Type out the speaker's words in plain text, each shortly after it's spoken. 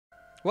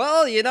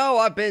Well, you know,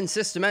 I've been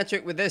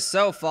systematic with this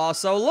so far,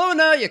 so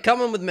Luna, you're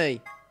coming with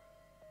me.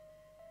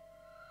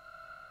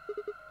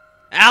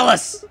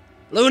 Alice!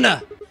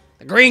 Luna!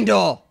 The green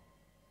door!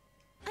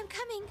 I'm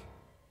coming.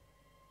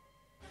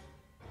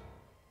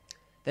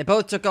 They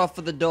both took off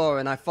for the door,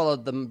 and I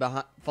followed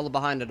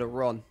behind at a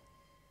run.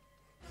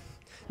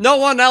 No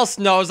one else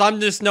knows. I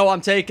just know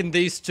I'm taking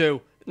these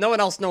two. No one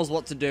else knows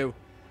what to do.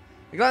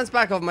 I glanced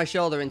back over my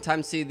shoulder in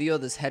time to see the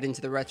others head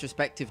into the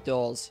retrospective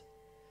doors.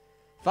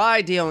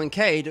 Vi, Dio, and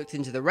Kay ducked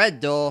into the red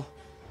door,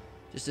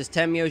 just as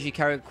Tenmyoji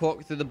carried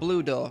Quark through the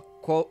blue door.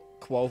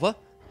 Quover?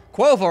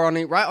 Quover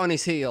right on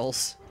his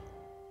heels.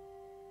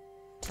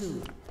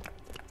 2,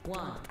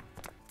 1,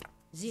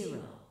 0.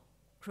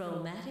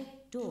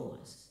 Chromatic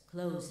doors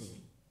closing.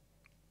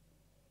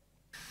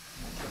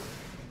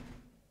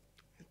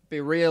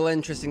 Be real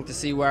interesting to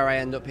see where I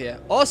end up here.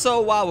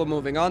 Also, while we're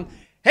moving on,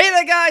 hey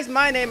there guys,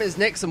 my name is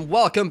Nix and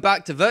welcome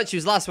back to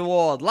Virtue's Last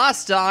Reward.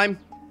 Last time,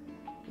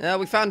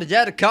 we found a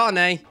dead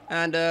cockney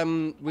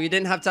and we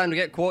didn't have time to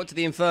get Quark to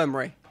the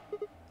infirmary.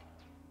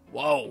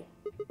 Whoa.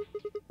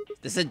 Is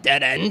this a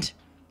dead end?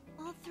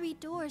 All 3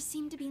 doors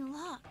seem to be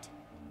locked.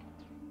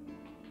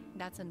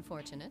 That's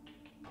unfortunate.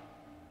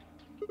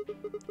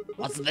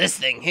 What's this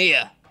thing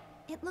here?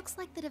 It looks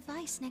like the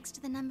device next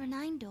to the number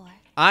 9 door.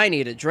 I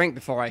need a drink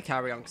before I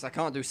carry on because I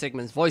can't do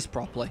Sigmund's voice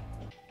properly.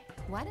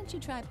 Why don't you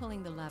try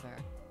pulling the lever?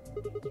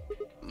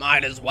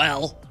 Might as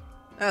well.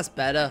 That's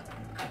better.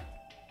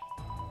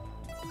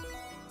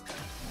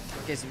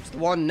 Okay, so it's the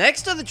one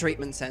next to the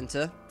treatment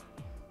center,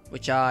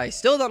 which I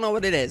still don't know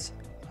what it is.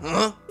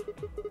 Huh?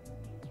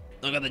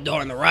 Look at the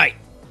door on the right.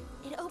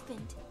 It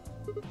opened.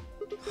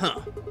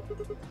 Huh.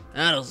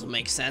 That doesn't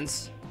make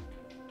sense.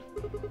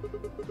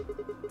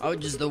 How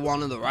does the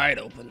one on the right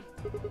open?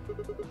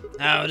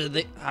 How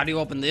do you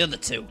open the other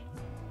two?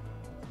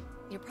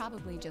 You're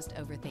probably just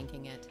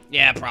overthinking it.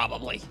 Yeah,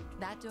 probably.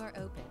 That door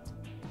opened.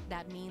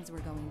 That means we're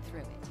going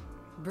through it.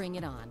 Bring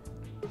it on.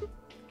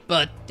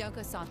 But Don't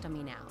go soft on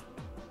me now.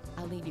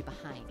 I'll leave you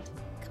behind.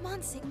 Come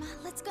on, Sigma,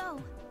 let's go.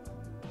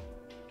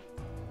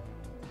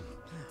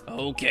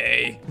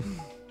 okay.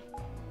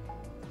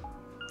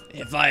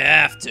 If I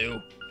have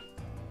to.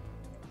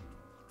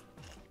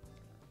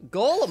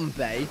 Golem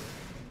Bay?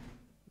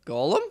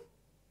 Golem?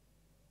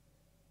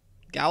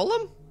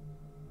 Gowlem?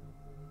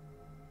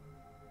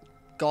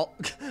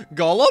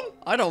 Golem?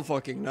 I don't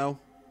fucking know.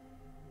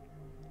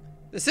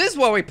 This is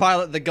where we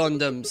pilot the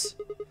Gundams.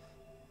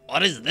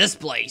 What is this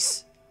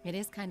place? It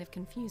is kind of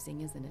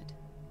confusing, isn't it?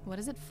 What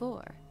is it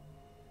for?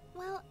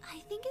 Well, I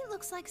think it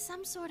looks like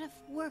some sort of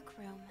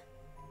workroom.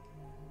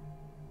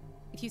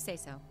 If you say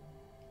so.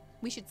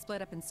 We should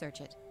split up and search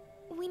it.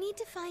 We need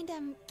to find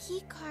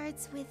key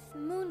cards with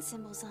moon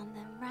symbols on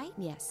them, right?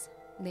 Yes.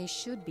 They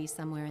should be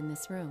somewhere in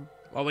this room.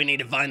 Well, we need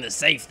to find the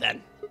safe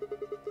then.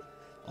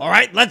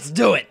 Alright, let's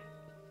do it!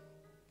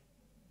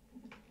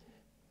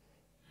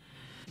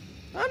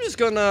 I'm just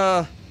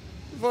gonna,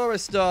 before I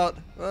start,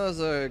 there's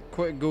a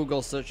quick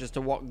Google search as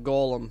to what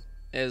Golem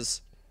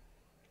is.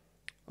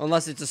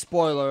 Unless it's a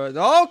spoiler.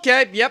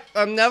 Okay, yep,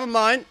 never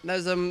mind.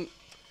 There's,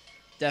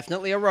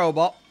 definitely a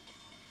robot.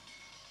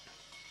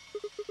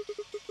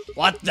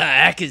 What the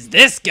heck is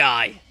this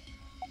guy?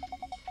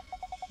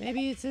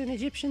 Maybe it's an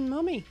Egyptian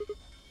mummy.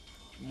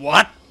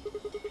 What?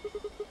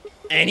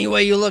 Any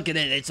way you look at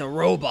it, it's a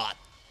robot.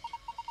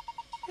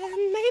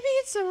 Maybe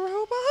it's a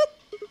robot?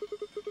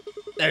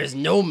 There's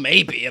no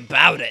maybe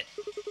about it.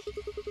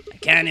 I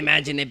can't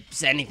imagine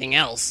it's anything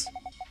else.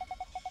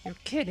 You're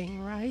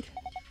kidding, right?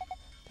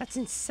 That's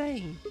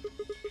insane.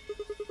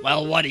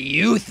 Well, what do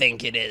you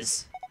think it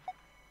is?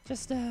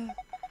 Just a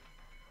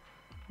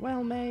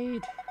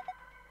well-made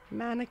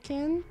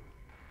mannequin?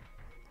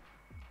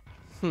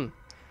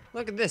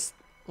 Look at this.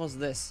 What's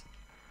this?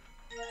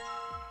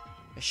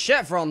 A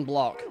chevron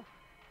block.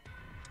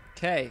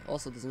 Okay,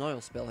 also there's an oil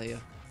spill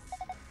here.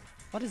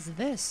 What is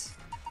this?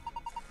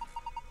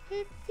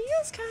 It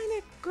feels kind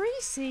of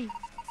greasy.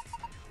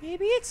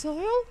 Maybe it's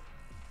oil?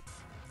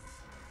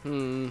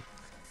 Can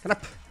I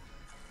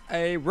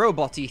a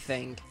robot-y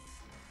thing?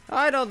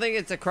 I don't think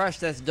it's a crash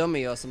test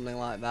dummy or something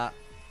like that.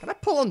 Can I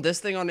pull on this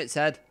thing on its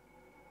head?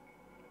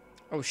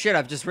 Oh shit,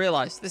 I've just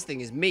realized. This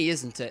thing is me,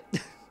 isn't it?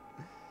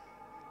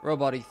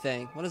 Robot-y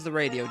thing. What does the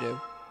radio do?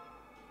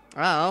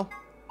 Oh.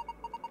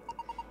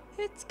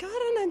 It's got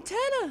an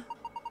antenna.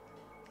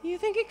 You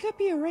think it could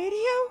be a radio?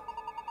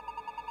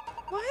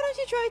 Why don't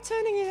you try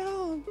turning it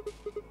on?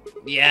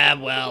 Yeah,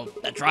 well,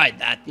 I tried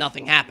that.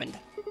 Nothing happened.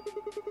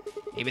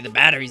 Maybe the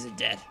batteries are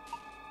dead.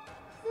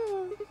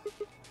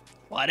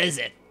 What is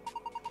it?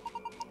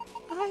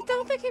 I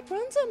don't think it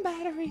runs on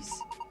batteries.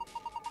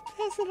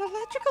 There's an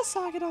electrical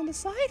socket on the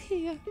side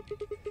here.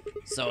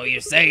 So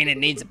you're saying it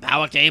needs a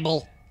power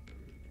cable?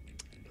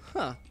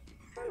 Huh.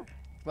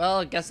 Well,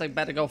 I guess I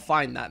better go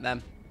find that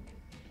then.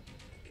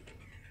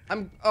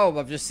 Oh,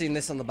 I've just seen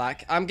this on the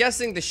back. I'm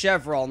guessing the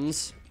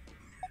chevrons.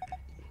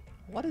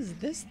 What is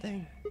this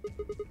thing?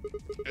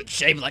 It's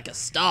shaped like a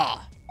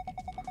star.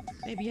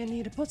 Maybe I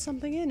need to put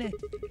something in it.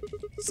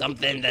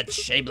 Something that's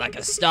shaped like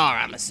a star,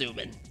 I'm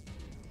assuming.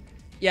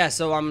 Yeah,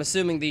 so I'm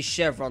assuming these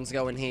chevrons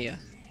go in here.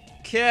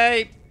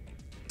 Okay.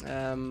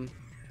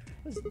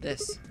 What's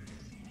this?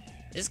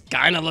 This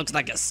kind of looks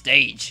like a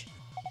stage.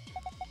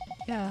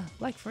 Yeah,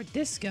 like for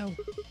disco.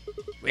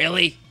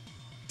 Really?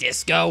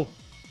 Disco?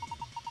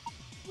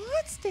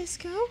 What's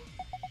disco?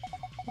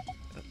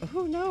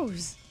 Who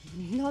knows?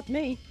 Not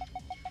me.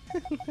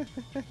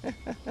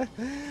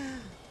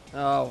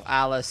 Oh,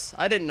 Alice.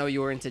 I didn't know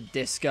you were into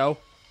disco.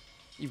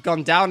 You've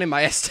gone down in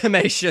my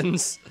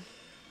estimations.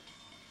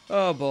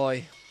 Oh,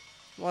 boy.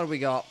 What do we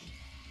got?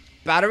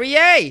 Battery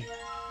A!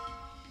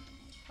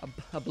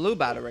 A blue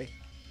battery.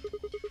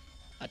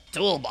 A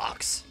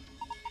toolbox.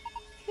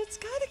 It's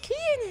got a key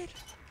in it.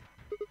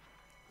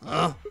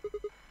 Huh?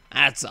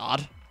 That's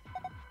odd.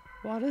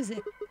 What is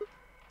it?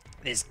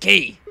 This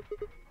key.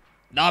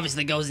 It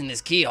obviously goes in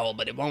this keyhole,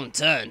 but it won't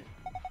turn.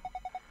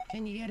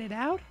 Can you get it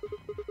out?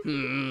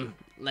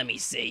 Let me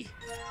see.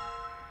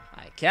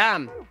 I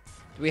can.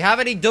 Do we have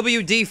any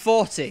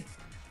WD-40?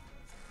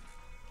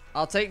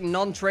 I'll take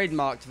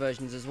non-trademarked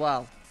versions as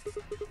well.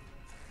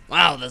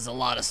 Wow, there's a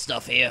lot of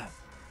stuff here.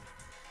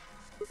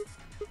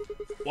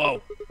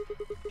 Whoa.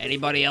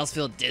 Anybody else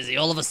feel dizzy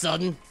all of a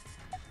sudden?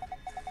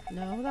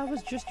 No, that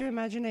was just your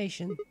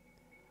imagination.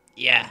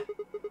 Yeah.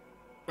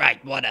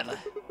 Right, whatever.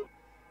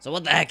 So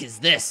what the heck is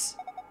this?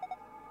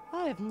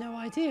 I have no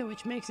idea,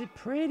 which makes it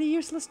pretty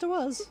useless to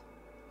us.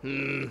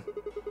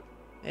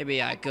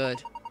 Maybe I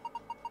could.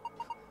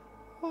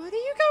 What are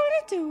you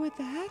going to do with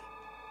that?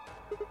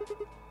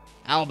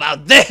 How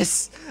about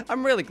this?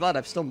 I'm really glad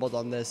I've stumbled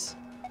on this.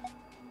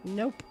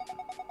 Nope.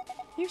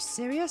 You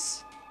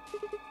serious?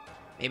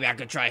 Maybe I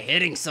could try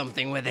hitting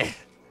something with it.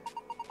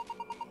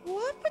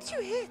 What would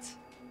you hit?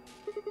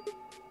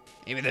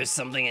 Maybe there's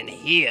something in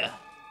here.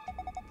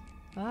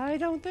 I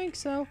don't think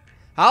so.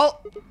 How?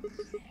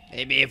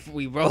 Maybe if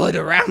we roll it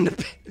around a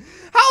bit.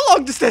 How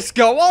long does this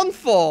go on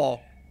for?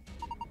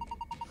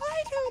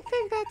 I don't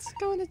think that's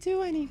going to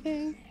do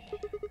anything.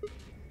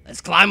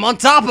 Let's climb on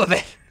top of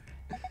it.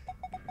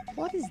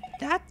 What is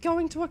that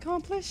going to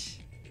accomplish?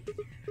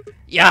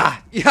 Yeah.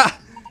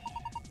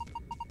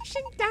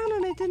 Pushing down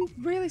on it didn't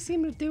really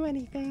seem to do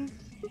anything.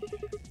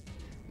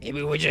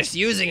 Maybe we're just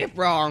using it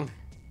wrong.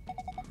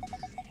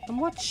 And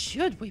what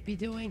should we be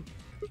doing?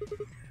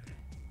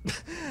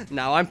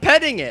 Now I'm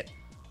petting it.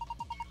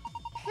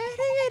 Petting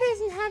it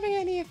isn't having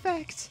any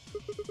effect.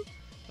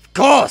 Of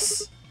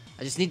course.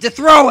 I just need to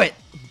throw it.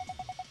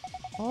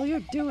 All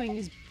you're doing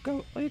is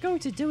all you're going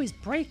to do is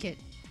break it.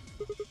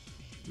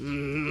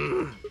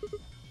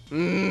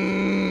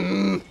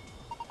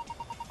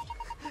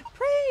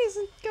 Prey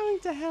isn't going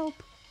to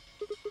help.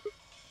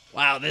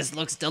 Wow, this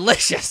looks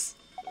delicious.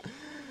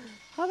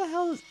 How the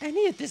hell does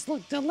any of this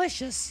look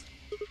delicious?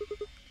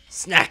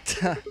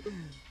 Snacked.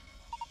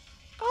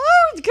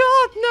 Oh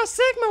God, no,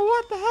 Sigma!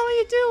 What the hell are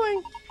you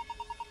doing?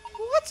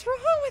 What's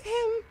wrong with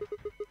him?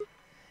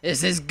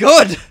 This is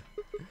good.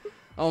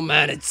 Oh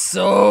man, it's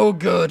so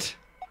good.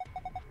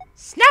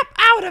 Snap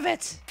out of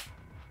it!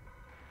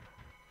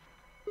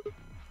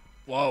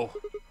 Whoa.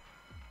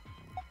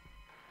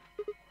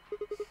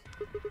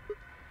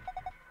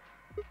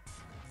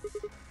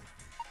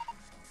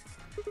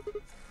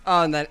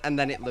 Oh, and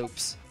then it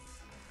loops.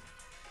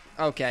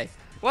 Okay.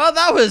 Well,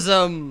 that was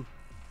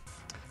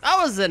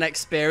an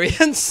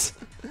experience.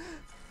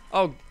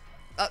 Oh,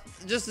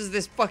 just as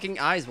this fucking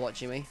eye's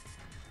watching me.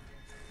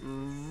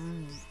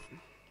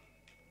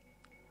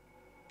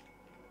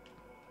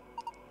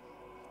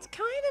 It's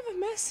kind of a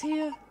mess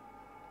here.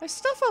 There's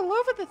stuff all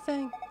over the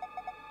thing.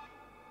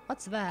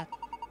 What's that?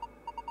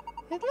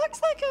 It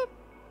looks like a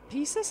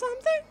piece of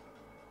something.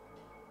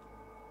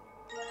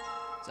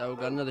 So,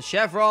 got another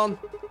chevron.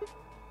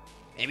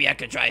 Maybe I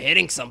could try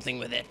hitting something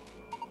with it.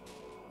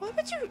 Why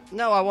would you?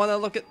 No, I want to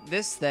look at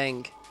this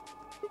thing.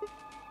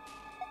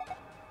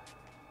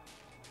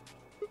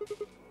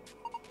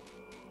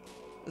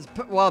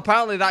 Well,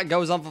 apparently that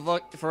goes on for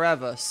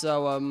forever,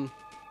 so,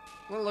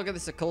 well, look at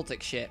this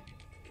occultic shit.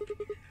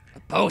 A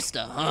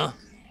poster, huh?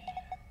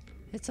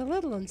 It's a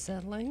little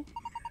unsettling.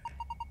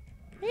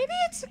 Maybe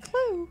it's a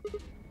clue.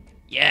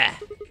 Yeah.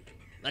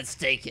 Let's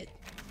take it.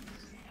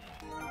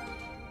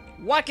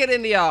 Whack it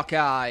in the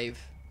archive.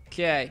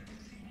 Okay.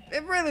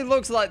 It really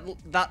looks like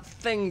that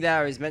thing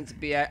there is meant to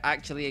be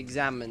actually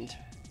examined.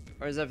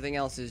 Whereas everything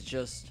else is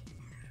just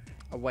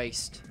a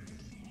waste.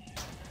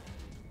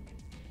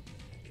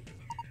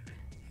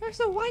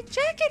 There's a white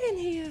jacket in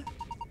here.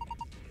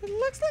 It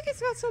looks like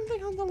it's got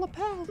something on the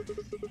lapel.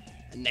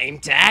 A name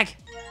tag?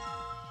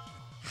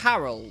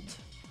 Harold.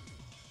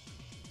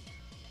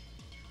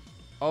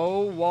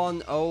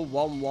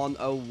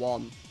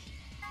 01011101.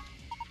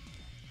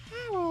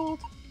 Harold.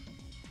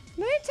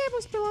 Name tag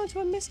must belong to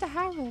a Mr.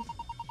 Harold.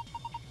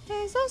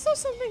 There's also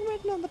something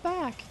written on the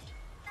back.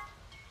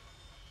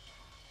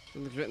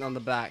 Something's written on the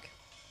back.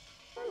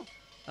 I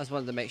just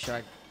wanted to make sure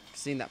I'd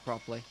seen that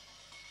properly.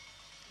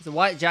 There's a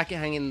white jacket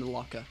hanging in the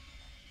locker.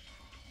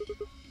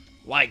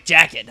 White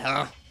jacket,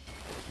 huh?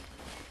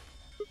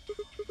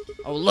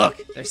 Oh, look!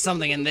 There's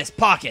something in this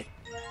pocket!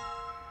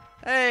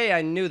 Hey,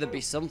 I knew there'd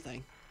be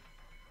something.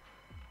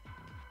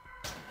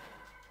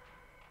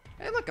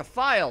 a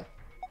file.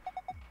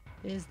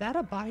 Is that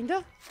a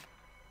binder?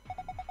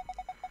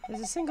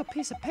 There's a single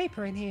piece of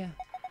paper in here.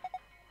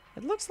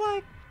 It looks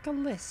like a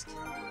list.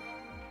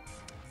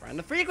 We're on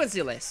the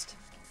frequency list.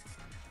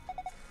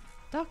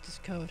 Doctor's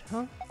code,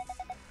 huh?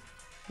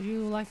 Would you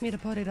like me to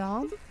put it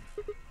on?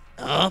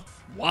 Huh?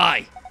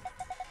 Why?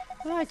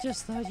 I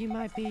just thought you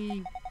might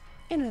be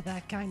into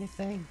that kind of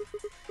thing.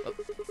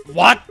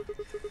 What?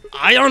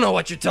 I don't know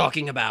what you're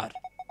talking about.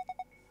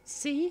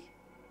 See?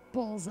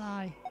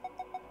 Bullseye.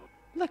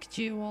 Look at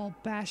you, all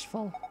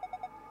bashful.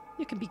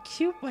 You can be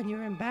cute when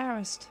you're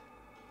embarrassed.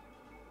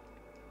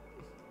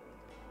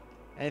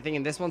 Anything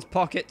in this one's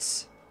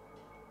pockets?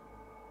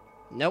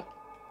 Nope.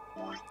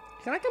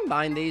 Can I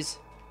combine these?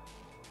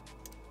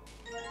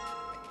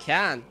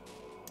 Can.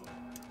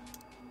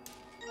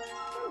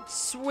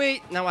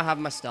 Sweet. Now I have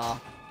my star.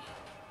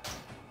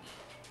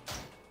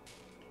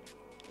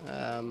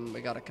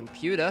 We got a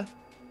computer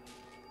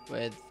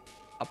with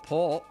a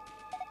port.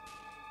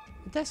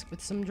 A desk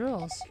with some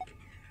drawers.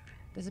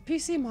 There's a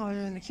PC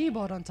monitor and a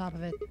keyboard on top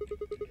of it.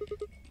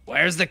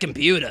 Where's the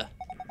computer?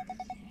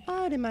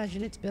 I'd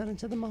imagine it's built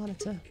into the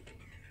monitor.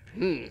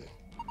 Hmm.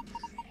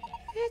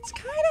 It's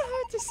kind of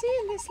hard to see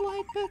in this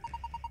light, but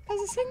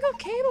there's a single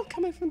cable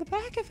coming from the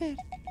back of it.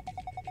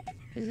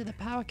 Is it a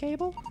power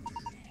cable?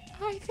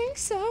 I think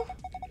so.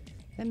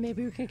 Then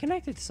maybe we can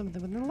connect it to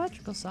something with an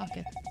electrical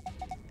socket.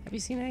 Have you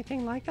seen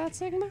anything like that,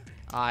 Sigma?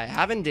 I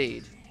have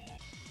indeed.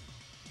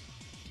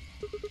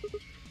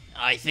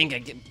 I think I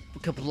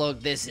could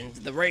plug this into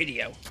the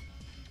radio.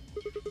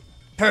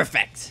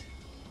 Perfect.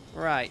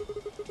 Right.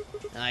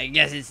 I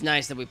guess it's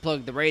nice that we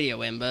plugged the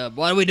radio in, but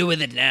what do we do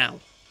with it now?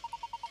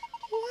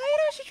 Why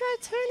don't you try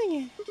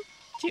turning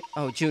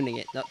it? Tuning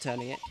it, not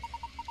turning it.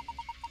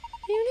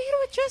 You need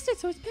to adjust it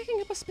so it's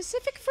picking up a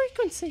specific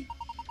frequency.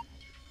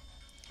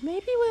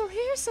 Maybe we'll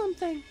hear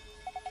something.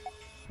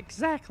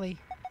 Exactly.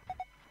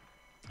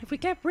 If we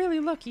get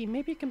really lucky,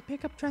 maybe you can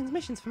pick up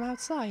transmissions from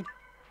outside.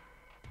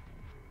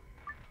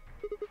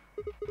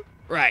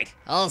 Right,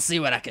 I'll see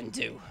what I can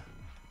do.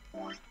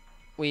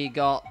 We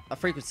got a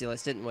frequency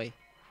list, didn't we?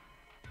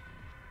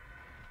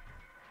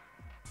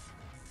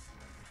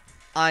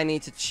 I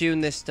need to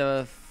tune this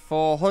to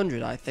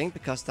 400, I think,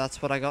 because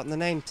that's what I got in the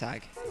name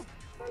tag.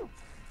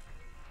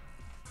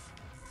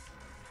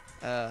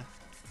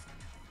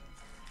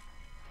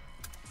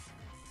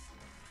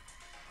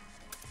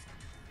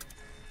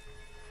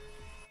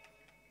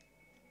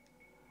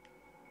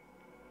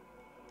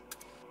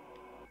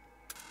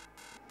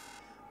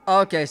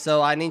 Okay,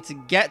 so I need to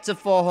get to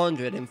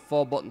 400 in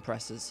 4 button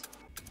presses.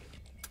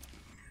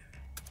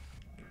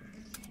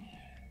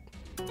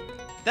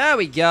 There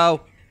we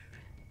go.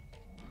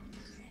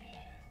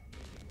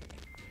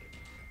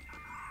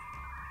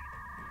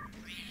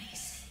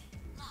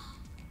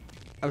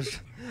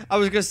 I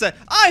was gonna say,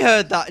 I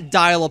heard that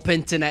dial-up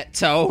internet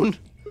tone.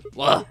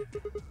 What?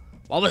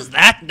 What was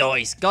that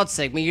noise? God's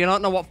sake, me, you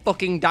don't know what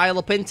fucking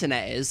dial-up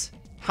internet is?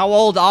 How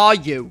old are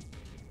you?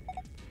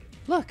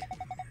 Look,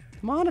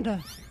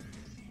 monitor.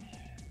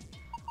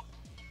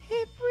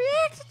 It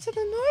reacted to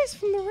the noise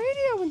from the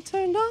radio and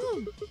turned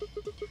on.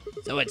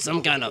 So it's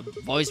some kind of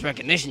voice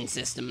recognition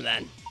system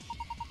then.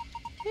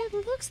 It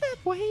looks that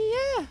way,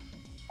 yeah.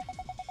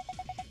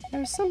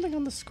 There's something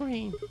on the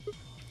screen.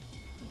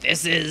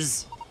 This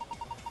is...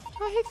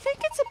 I think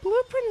it's a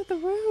blueprint of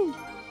the room.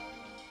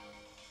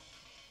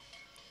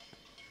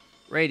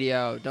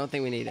 Radio, don't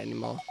think we need it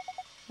anymore.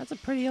 That's a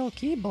pretty old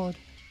keyboard.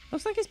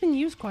 Looks like it's been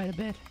used quite a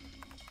bit.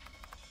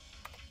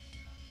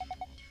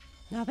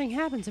 Nothing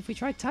happens if we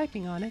try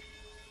typing on it.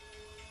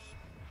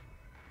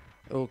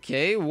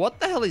 Okay, what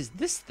the hell is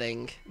this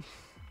thing?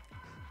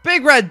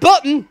 Big red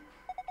button!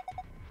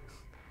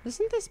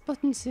 Doesn't this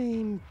button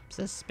seem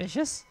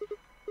suspicious?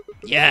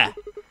 Yeah,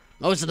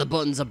 most of the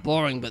buttons are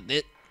boring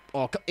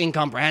or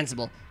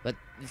incomprehensible, but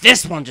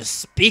this one just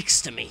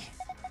speaks to me.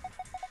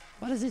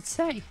 What does it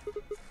say?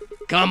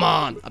 Come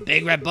on, a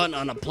big red button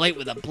on a plate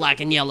with a black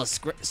and yellow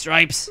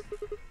stripes.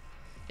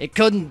 It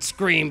couldn't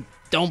scream,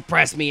 "Don't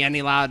press me"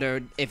 any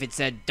louder if it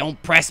said,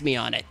 "Don't press me"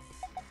 on it.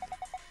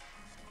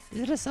 Is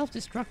it a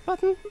self-destruct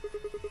button?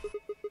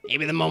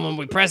 Maybe the moment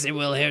we press it,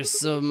 we'll hear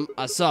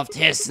a soft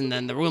hiss, and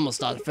then the room will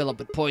start to fill up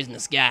with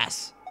poisonous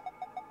gas.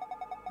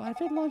 What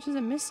if it launches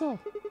a missile?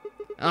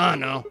 I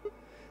don't know.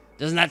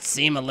 Doesn't that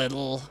seem a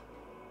little...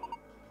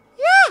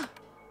 Yeah!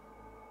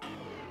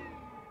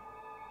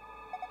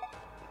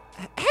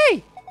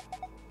 Hey!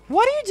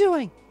 What are you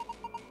doing?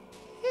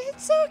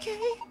 It's okay.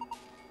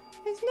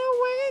 There's no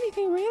way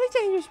anything really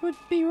dangerous would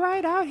be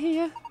right out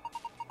here.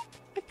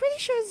 I'm pretty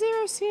sure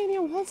Zero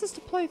Senior wants us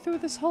to play through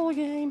this whole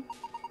game.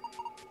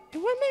 It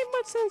wouldn't make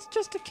much sense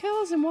just to kill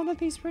us in one of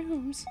these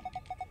rooms.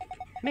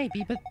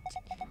 Maybe, but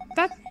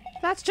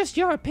that's just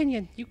your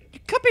opinion. You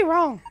could be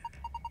wrong.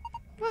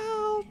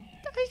 Well,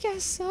 I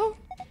guess so.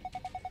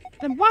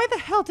 Then why the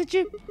hell did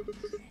you...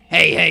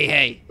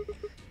 Hey.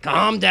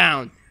 Calm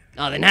down.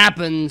 Nothing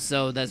happened,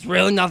 so there's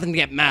really nothing to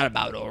get mad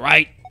about,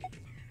 alright?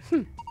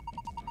 You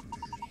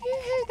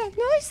heard that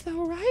noise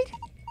though, right?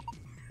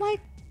 Like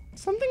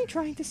something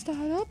trying to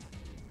start up?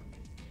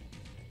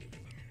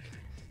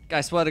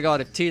 I swear to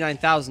God, if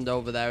T9000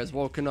 over there has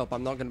woken up,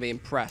 I'm not going to be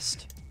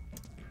impressed.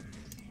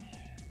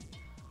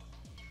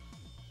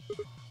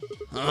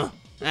 Huh?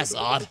 That's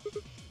odd.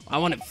 Why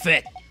won't it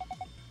fit?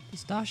 The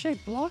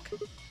star-shaped block?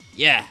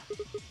 Yeah.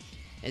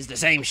 It's the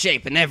same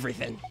shape and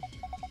everything.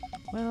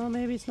 Well,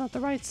 maybe it's not the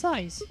right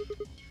size.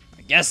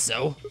 I guess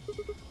so.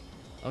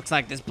 Looks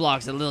like this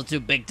block's a little too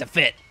big to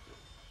fit.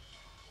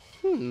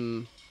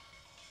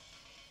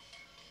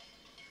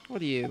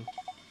 What are you?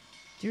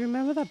 Do you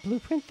remember that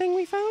blueprint thing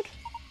we found?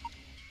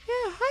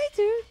 Yeah, I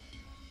do.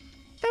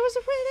 There was a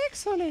red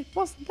X on it,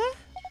 wasn't there?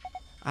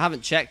 I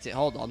haven't checked it.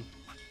 Hold on.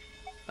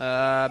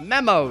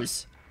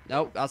 Memos.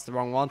 Nope, that's the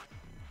wrong one.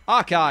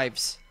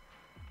 Archives.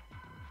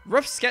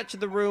 Rough sketch of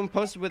the room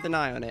posted with an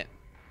eye on it.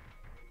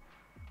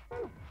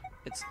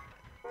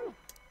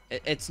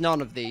 It's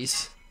none of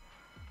these.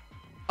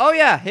 Oh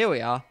yeah, here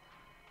we are.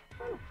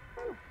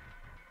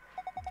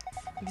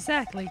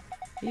 Exactly.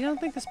 You don't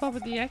think the spot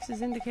with the X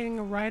is indicating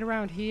a right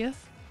around here?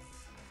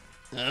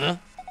 Huh?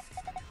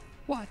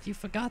 What, you've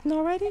forgotten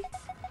already?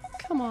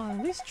 Come on,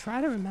 at least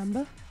try to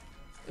remember.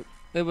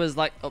 It was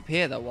like up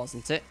here though,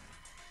 wasn't it?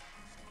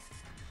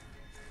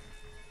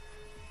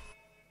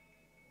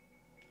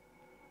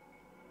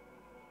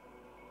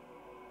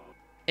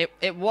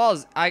 It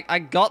was. I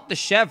got the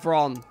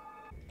chevron.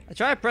 I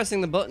tried pressing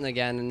the button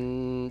again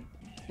and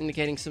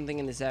indicating something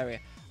in this area.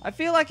 I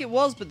feel like it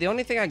was, but the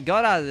only thing I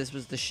got out of this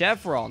was the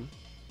chevron.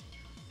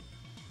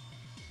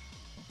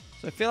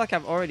 So I feel like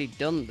I've already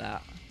done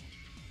that.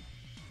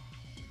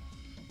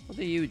 What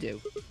do you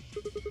do?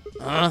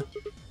 Huh?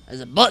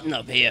 There's a button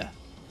up here.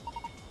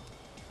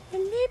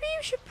 And maybe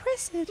you should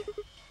press it.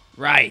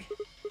 Right.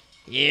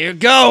 Here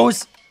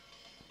goes.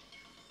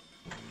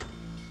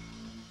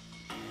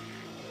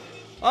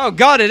 Oh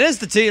god, it is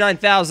the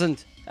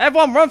T9000!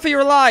 Everyone run for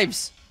your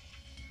lives!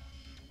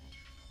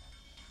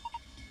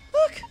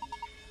 Look!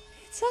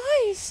 Its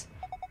eyes!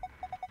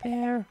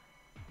 They're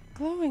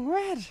glowing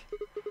red.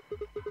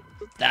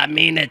 That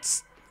mean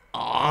it's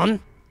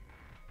on?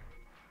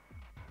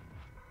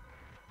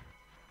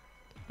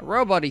 A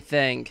robot-y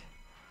thing.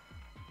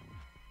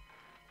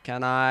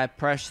 Can I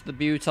press the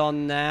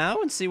button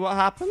now and see what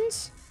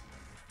happens?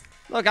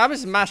 Look, I'm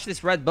just mash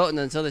this red button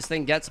until this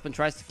thing gets up and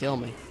tries to kill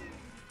me.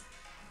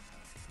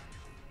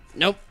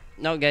 Nope,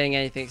 not getting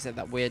anything except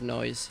that weird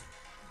noise.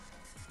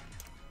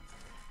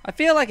 I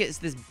feel like it's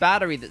this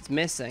battery that's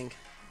missing.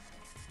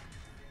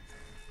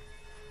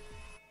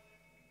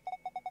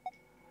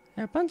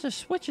 There are a bunch of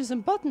switches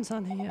and buttons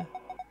on here.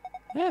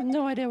 I have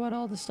no idea what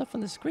all the stuff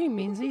on the screen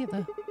means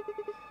either.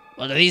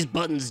 What do these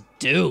buttons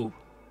do?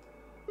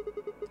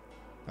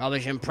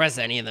 Probably shouldn't press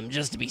any of them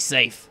just to be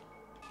safe.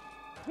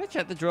 Can I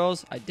check the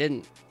drawers? I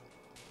didn't.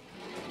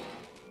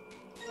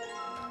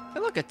 Hey,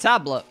 look, a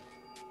tablet.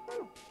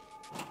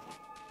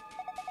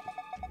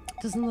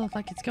 Doesn't look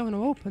like it's going to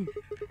open.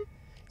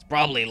 It's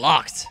probably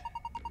locked.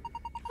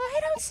 I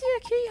don't see a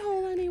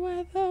keyhole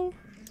anywhere, though.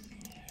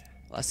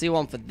 Well, I see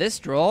one for this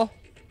drawer.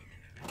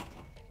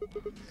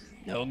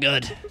 No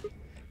good.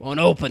 Won't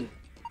open.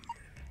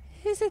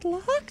 Is it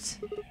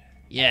locked?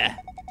 Yeah.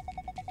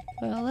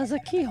 Well, there's a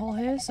keyhole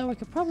here, so we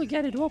could probably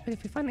get it open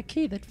if we find a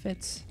key that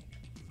fits.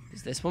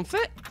 Does this one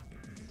fit?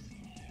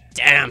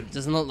 Damn,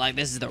 doesn't look like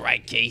this is the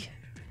right key.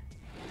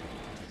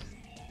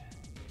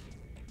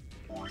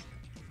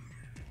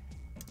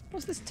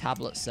 What's this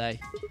tablet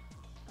say?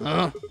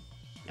 Huh?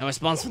 No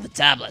response from the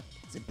tablet.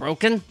 Is it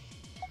broken?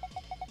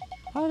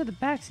 Part of the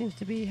back seems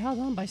to be held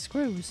on by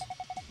screws.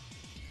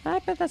 I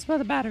bet that's where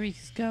the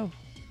batteries go.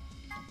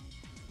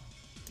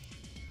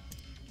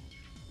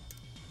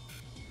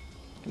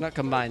 Can I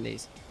combine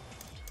these?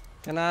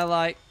 Can I,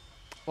 like...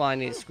 Well, I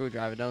need a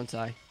screwdriver, don't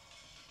I? Is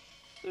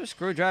there a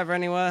screwdriver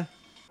anywhere?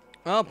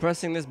 Well,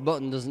 pressing this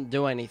button doesn't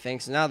do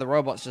anything, so now the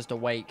robot's just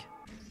awake.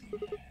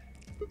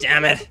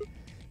 Damn it.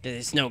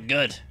 It's no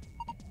good.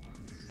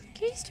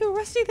 Key's too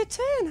rusty to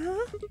turn,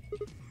 huh?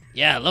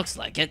 Yeah, it looks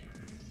like it.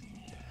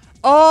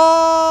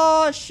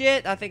 Oh,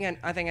 shit! I think I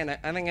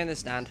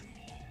understand.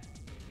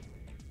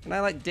 Can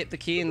I, like, dip the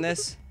key in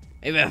this?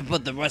 Maybe if I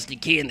put the rusty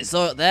key in this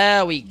oil.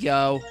 There we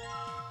go.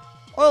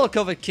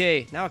 Oil-covered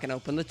key. Now I can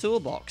open the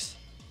toolbox.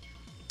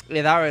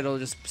 Either that or it'll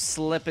just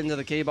slip into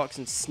the key box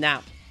and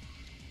snap.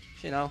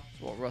 You know,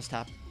 it's what rust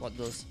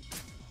does.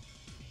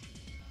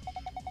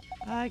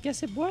 I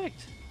guess it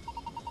worked.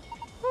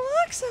 The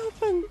lock's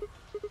open.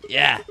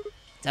 Yeah.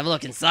 Let's have a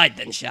look inside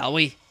then, shall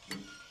we?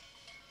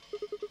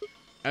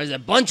 There's a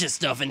bunch of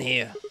stuff in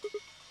here.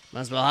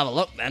 Might as well have a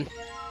look then.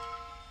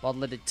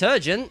 Bottle of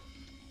detergent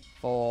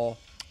for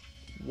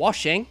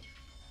washing.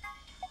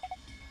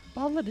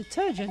 Bottle of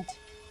detergent.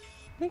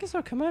 I think I saw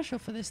a commercial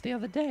for this the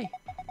other day.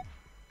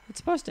 It's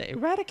supposed to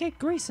eradicate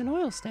grease and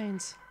oil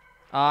stains.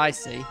 I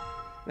see. And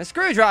a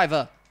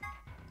screwdriver.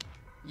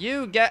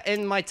 You get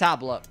in my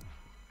tablet.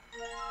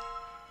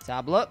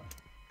 Tablet.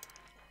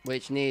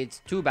 Which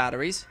needs 2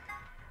 batteries.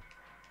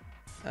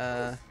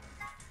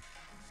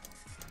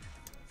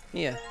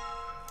 Here.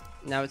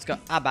 Now it's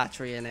got a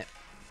battery in it.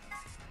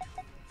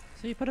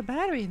 So you put a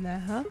battery in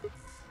there, huh?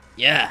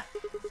 Yeah.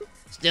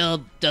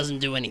 Still doesn't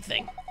do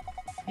anything.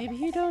 Maybe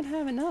you don't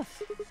have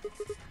enough.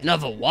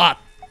 Enough of what?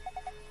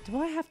 Do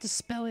I have to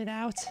spell it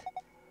out?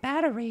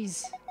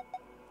 Batteries.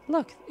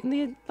 Look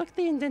at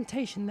the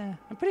indentation there.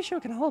 I'm pretty sure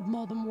it can hold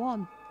more than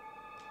one.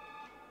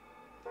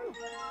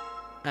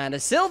 And a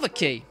silver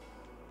key.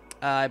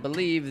 I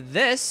believe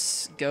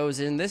this goes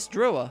in this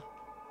drawer.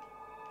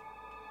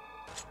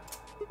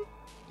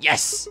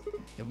 Yes!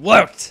 It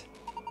worked!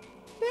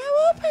 Now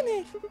open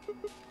it!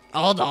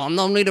 Hold on,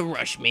 no need to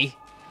rush me.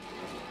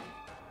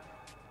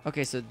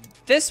 Okay, so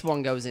this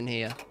one goes in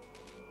here.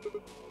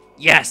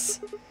 Yes!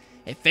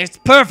 It fits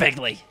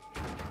perfectly!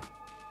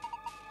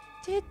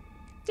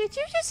 Did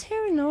you just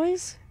hear a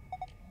noise?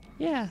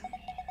 Yeah,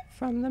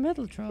 from the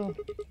middle drawer.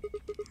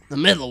 The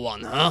middle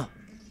one, huh?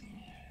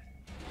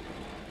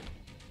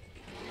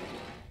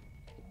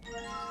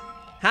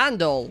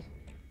 Handle.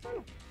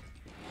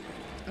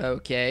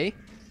 Okay.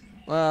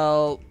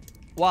 Well,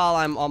 while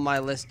I'm on my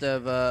list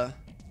of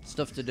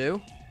stuff to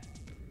do,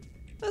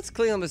 let's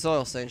clean up this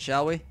oil stain,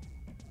 shall we?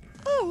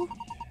 Oh,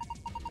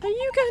 are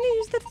you going to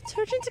use the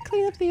detergent to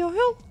clean up the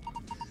oil?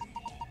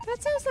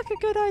 That sounds like a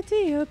good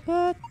idea,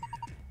 but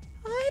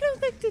I don't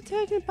think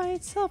detergent by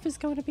itself is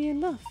going to be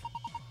enough.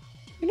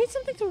 We need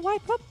something to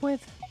wipe up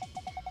with.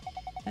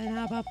 And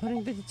how about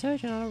putting the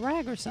detergent on a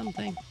rag or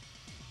something?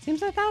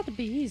 Seems like that would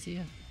be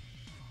easier.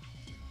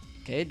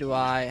 Okay, do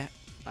I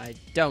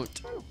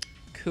don't.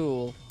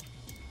 Cool.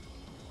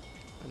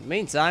 In the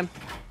meantime.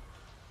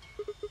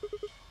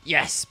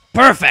 Yes,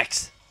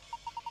 perfect!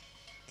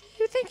 Do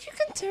you think you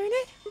can turn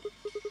it?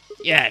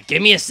 Yeah,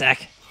 give me a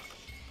sec.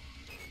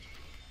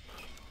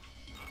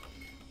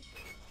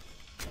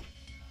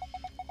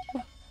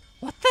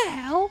 What the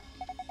hell?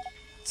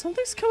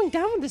 Something's coming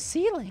down from the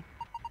ceiling.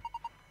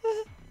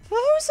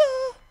 Those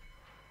are...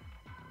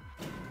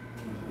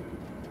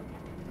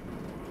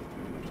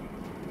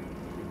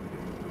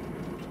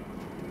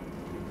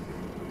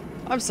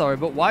 I'm sorry,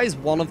 but why is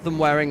one of them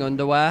wearing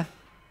underwear?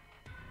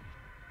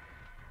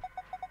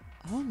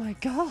 Oh my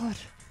god.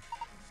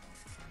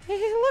 They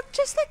look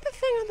just like the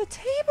thing on the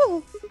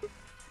table.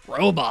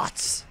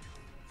 Robots.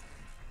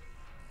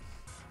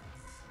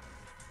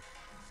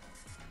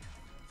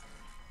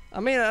 I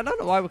mean, I don't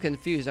know why we're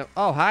confused.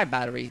 Oh, hi,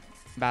 Battery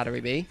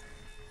B.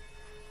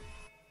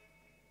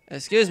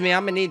 Excuse me,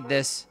 I'm gonna need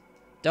this.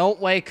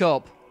 Don't wake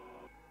up.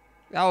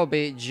 That would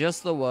be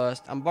just the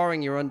worst. I'm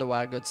borrowing your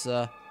underwear, good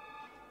sir.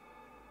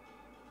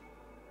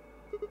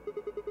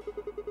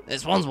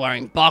 This one's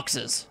wearing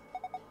boxes.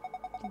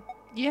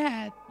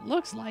 Yeah, it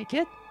looks like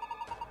it.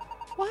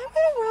 Why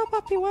would a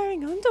robot be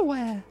wearing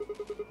underwear?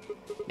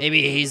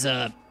 Maybe he's,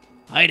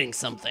 hiding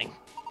something.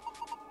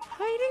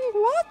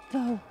 Hiding what,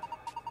 though?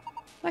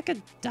 Like a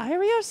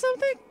diary or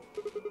something?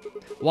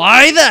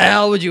 Why the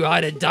hell would you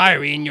hide a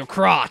diary in your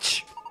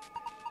crotch?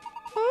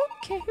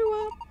 Okay,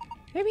 well,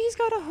 maybe he's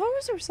got a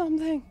hose or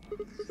something.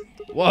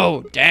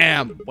 Whoa,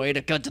 damn. Way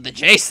to cut to the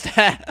chase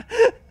there.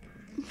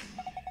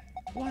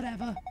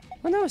 Whatever.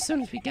 We'll know as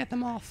soon as we get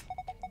them off.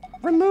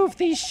 Remove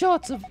these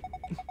shorts of...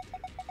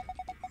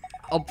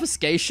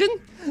 Obfuscation?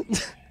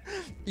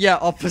 Yeah,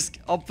 I've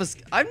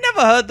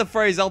never heard the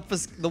phrase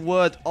the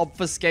word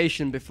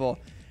obfuscation before.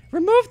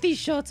 Remove these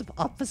shorts of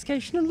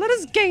obfuscation and let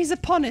us gaze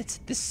upon it,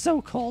 this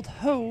so-called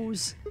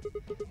hose.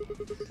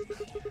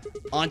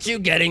 Aren't you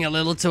getting a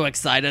little too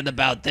excited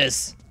about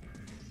this?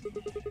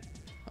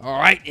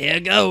 Alright, here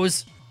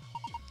goes.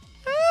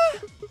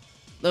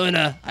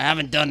 Luna, I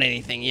haven't done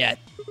anything yet.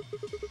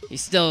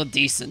 He's still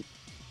decent.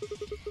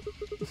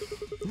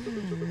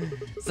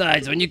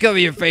 Besides, when you cover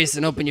your face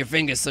and open your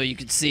fingers so you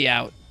can see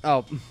out.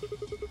 Oh.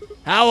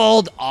 How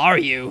old are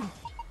you?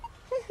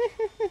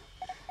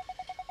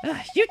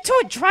 You two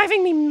are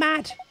driving me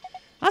mad.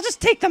 I'll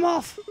just take them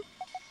off.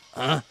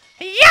 Huh?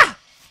 Yeah!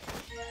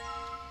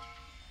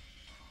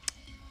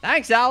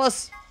 Thanks,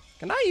 Alice.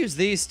 Can I use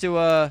these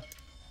to,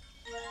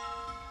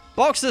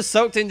 boxes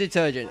soaked in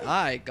detergent?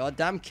 I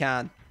goddamn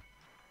can.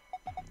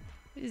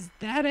 Is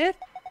that it?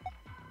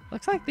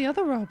 Looks like the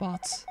other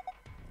robots.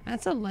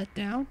 That's a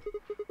letdown.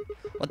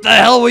 What the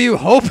hell were you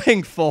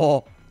hoping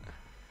for?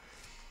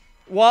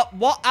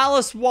 What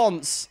Alice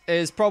wants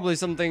is probably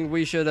something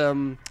we should,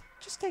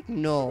 just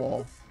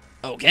ignore.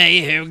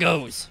 Okay, here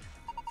goes.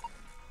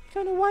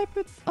 You're gonna wipe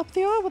it up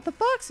the oil with the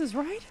boxes,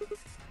 right?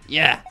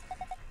 Yeah.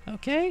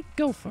 Okay,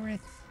 go for it.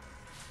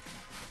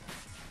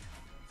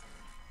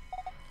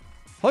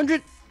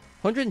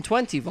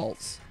 120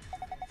 volts.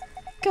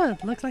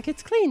 Good, looks like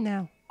it's clean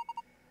now.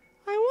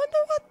 I wonder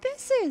what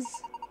this is.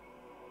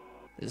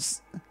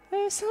 There's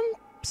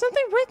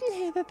something written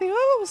here that the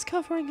oil was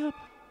covering up.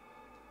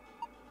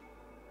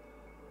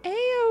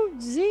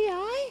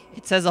 AOZI?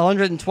 It says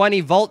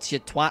 120 volts, you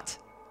twat.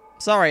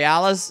 Sorry,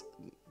 Alice.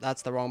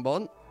 That's the wrong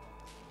button.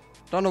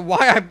 Don't know why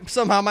I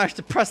somehow managed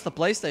to press the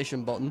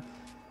PlayStation button.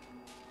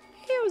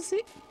 AOZ...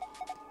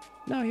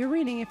 No, you're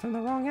reading it from the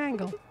wrong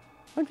angle.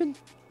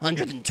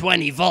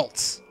 120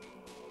 volts.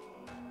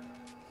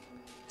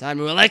 Time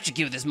to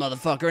electrocute this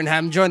motherfucker and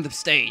have him join the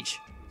stage.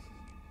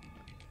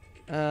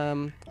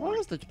 What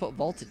was there to put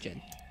voltage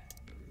in?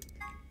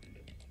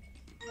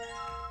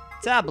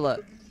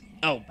 Tablet.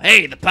 Oh,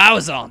 hey, the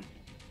power's on.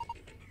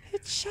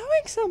 It's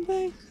showing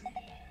something.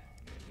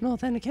 An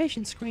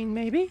authentication screen,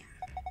 maybe?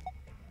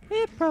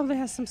 It probably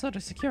has some sort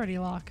of security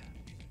lock.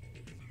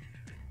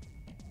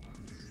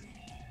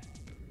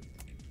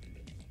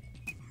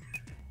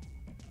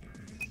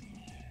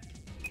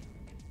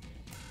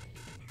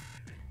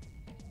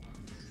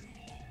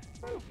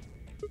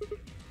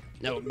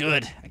 No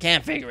good. I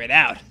can't figure it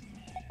out.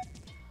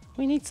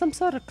 We need some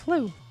sort of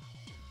clue.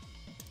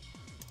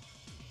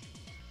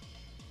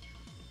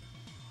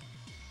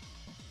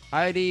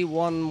 ID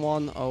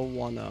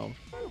 11010.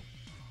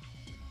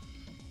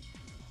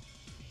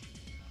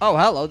 Oh,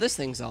 hello, this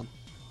thing's on.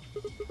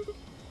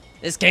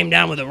 This came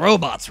down with the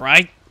robots,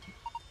 right?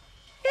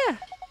 Yeah.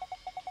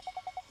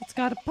 It's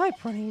got a pipe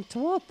running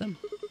toward them.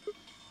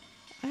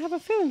 I have a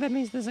feeling that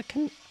means there's a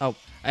Oh,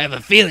 I have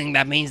a feeling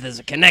that means there's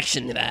a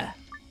connection there.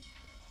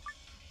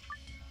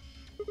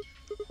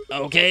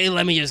 Okay,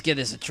 let me just give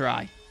this a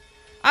try.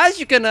 As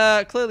you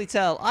can clearly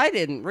tell, I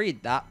didn't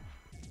read that.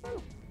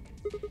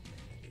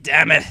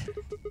 Damn it.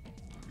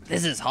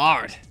 This is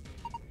hard.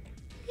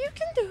 You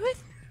can do it.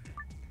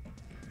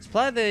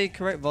 Supply the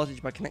correct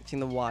voltage by connecting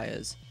the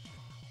wires.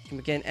 You can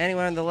begin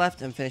anywhere on the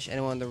left and finish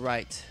anywhere on the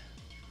right.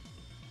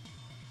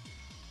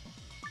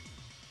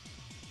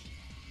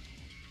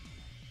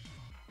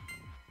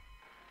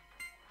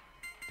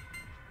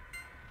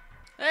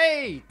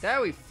 Hey,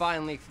 there we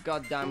finally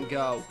goddamn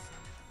go.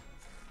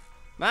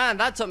 Man,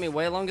 that took me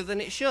way longer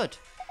than it should.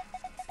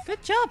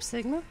 Good job,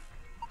 Sigma.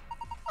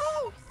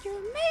 Oh, you're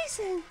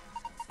amazing.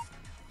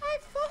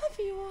 I've thought of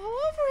you all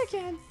over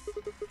again.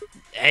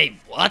 Hey,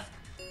 what?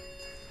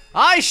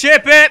 I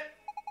ship it!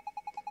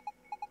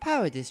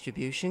 Power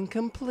distribution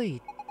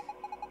complete.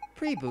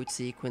 Pre-boot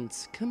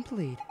sequence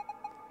complete.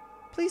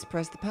 Please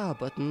press the power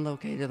button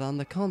located on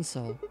the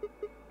console.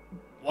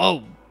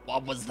 Whoa,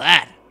 what was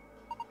that?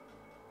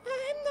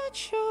 I'm not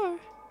sure.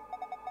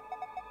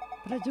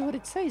 But I do what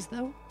it says,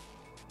 though.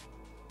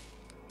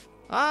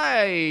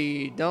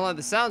 I don't like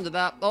the sound of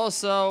that.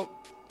 Also,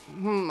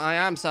 I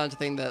am starting to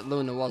think that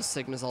Luna was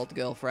Sigma's old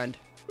girlfriend.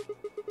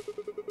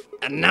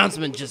 An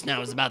announcement just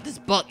now is about this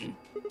button.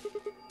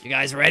 You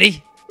guys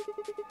ready?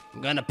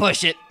 I'm gonna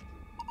push it.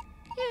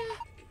 Yeah,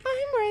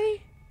 I'm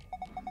ready.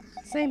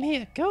 Same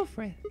here. Go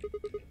for it.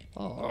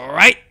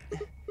 Alright.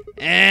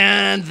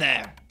 And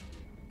there.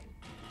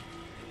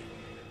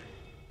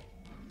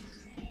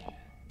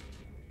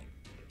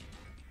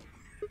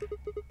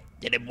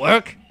 Did it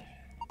work?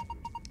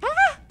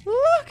 Ah,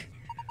 look!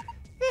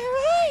 Their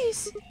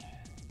eyes!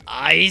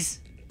 Eyes?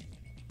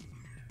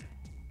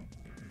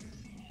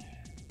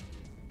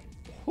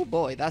 Oh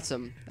boy, that's a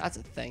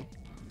thing.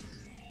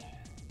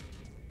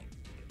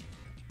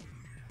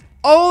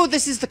 Oh,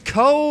 this is the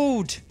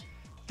code.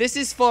 This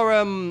is for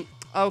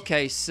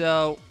okay,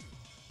 so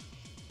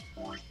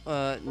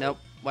nope,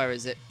 where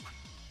is it?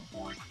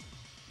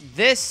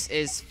 This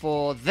is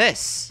for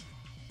this.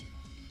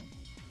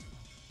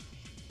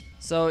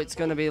 So it's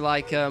gonna be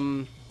like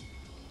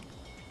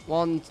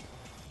one.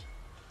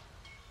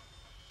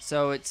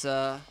 So it's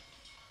oh,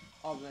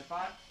 if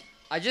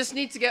I just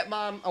need to get a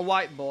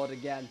whiteboard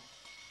again.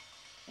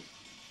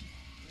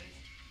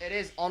 It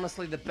is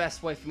honestly the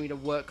best way for me to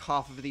work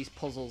half of these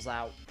puzzles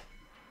out.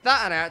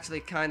 That, and I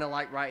actually kind of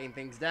like writing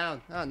things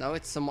down. Oh no,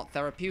 it's somewhat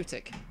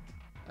therapeutic.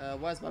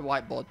 Where's my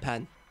whiteboard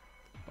pen?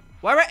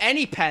 Where are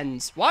any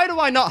pens? Why do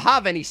I not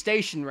have any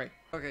stationery?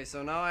 Okay,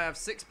 so now I have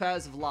 6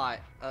 pairs of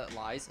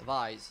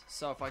eyes.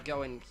 So if I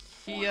go in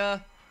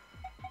here,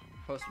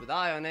 post with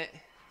eye on it.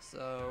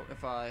 So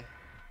if I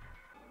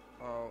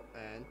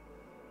O-N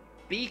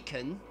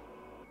beacon,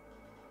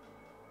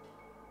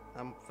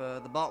 and for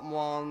the bottom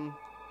one,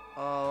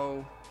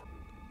 O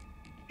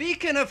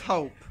beacon of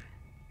hope.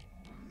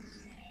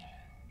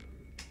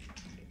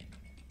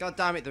 God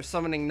damn it, they're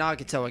summoning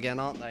Nagito again,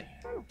 aren't they?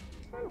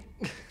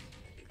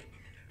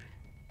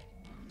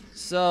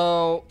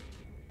 So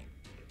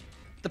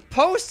the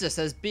poster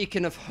says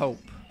beacon of hope.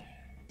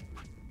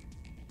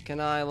 Can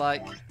I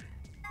like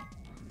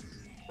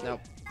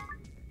nope.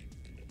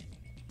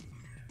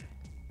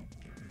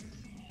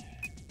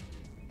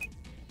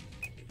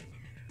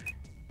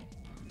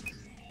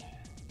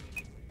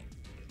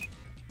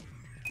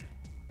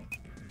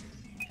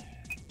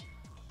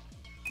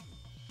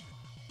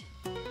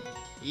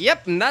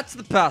 Yep, and that's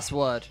the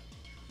password.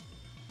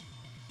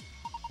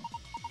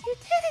 You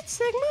did it,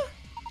 Sigma.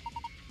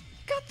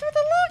 You got through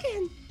the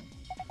login.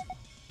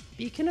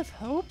 Beacon of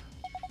hope?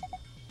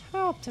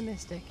 How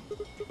optimistic.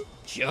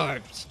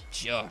 Sure.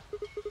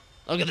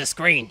 Look at the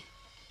screen.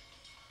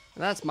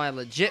 That's my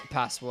legit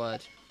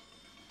password.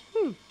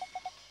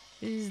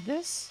 Is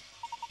this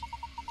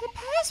the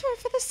password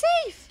for the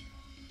safe?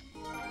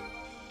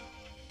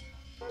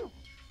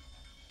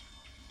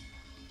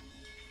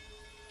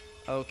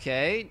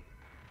 Okay.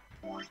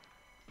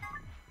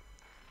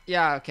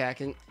 Yeah,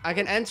 okay, I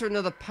can enter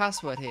another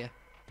password here.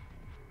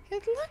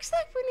 It looks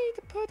like we need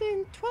to put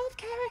in 12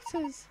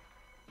 characters.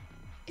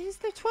 Is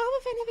there 12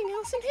 of anything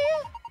else in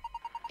here?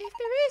 If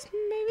there is,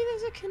 maybe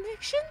there's a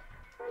connection?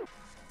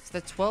 Is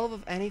there 12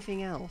 of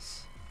anything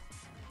else?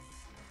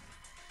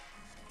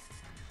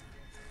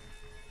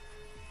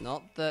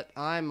 Not that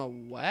I'm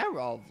aware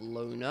of,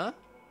 Luna.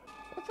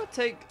 What if I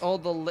take all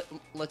the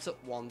lit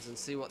up ones and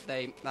see what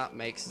that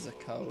makes as a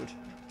code?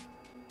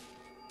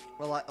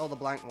 Well, like all the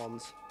blank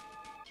ones.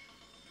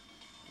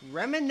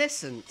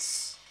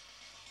 Reminiscence.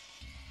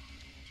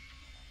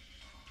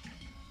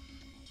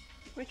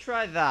 Let me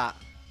try that.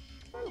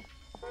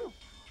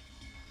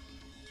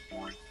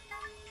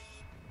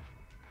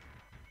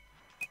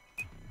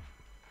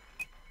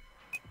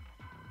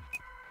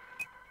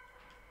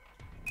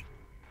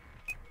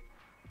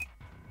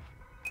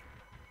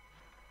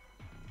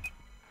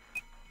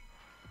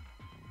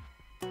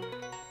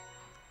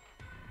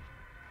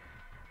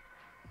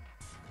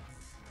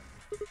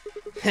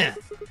 Heh,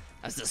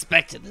 I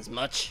suspected as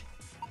much.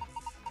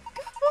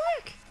 Good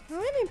work!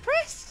 I'm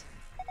impressed.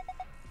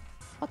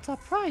 What's our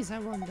prize, I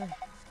wonder?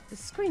 The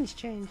screen's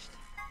changed.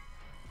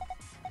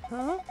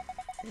 Huh?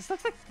 This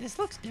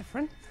looks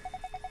different.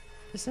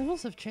 The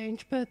symbols have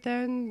changed, but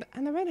they're in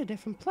a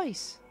different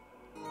place.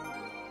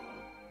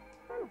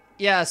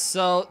 Yeah,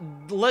 so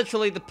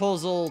literally the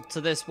puzzle to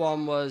this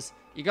one was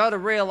you gotta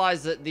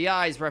realize that the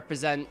eyes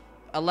represent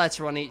a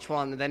letter on each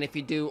one, and then if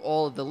you do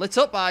all of the lit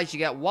up eyes, you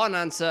get one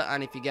answer,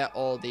 and if you get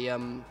all the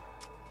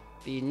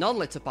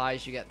non-lit up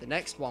eyes, you get the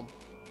next one.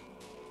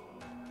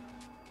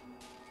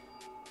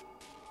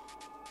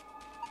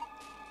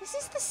 This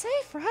is the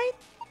safe, right?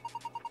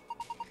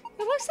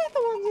 It looks like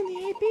the ones in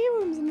the AB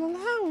rooms in the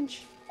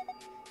lounge.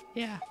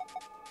 Yeah.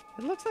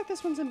 It looks like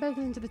this one's embedded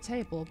into the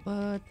table,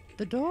 but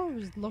the door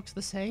looks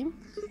the same.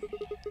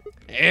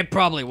 It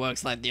probably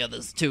works like the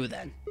others too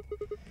then.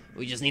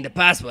 We just need a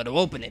password to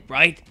open it,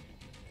 right?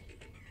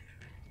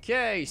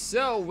 Okay,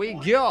 so we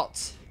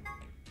got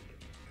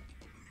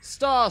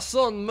Star,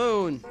 Sun,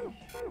 Moon.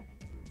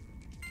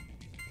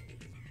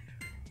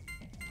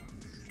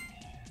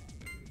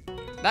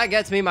 That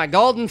gets me my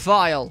golden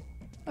file.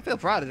 I feel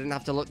proud I didn't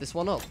have to look this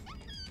one up.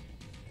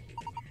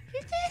 You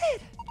did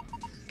it!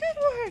 Good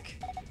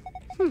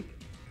work!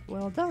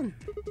 Well done.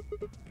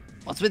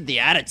 What's with the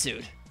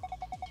attitude?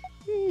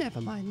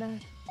 Never mind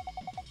that.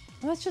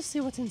 Let's just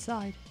see what's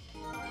inside.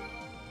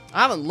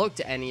 I haven't looked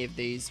at any of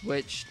these,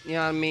 which, you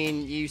know what I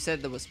mean, you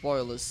said there were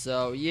spoilers,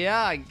 so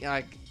yeah,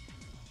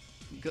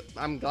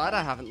 I'm glad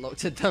I haven't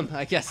looked at them,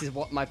 I guess is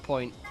what my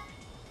point.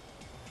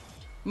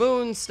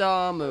 Moon,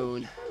 star,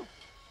 moon.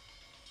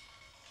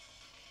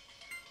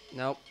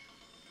 Nope.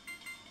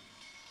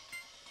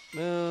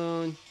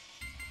 Moon,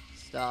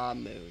 star,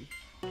 moon.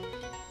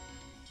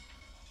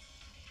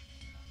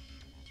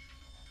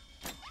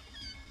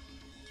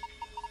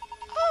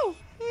 Oh,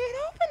 it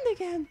opened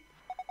again.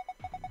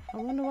 I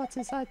wonder what's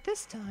inside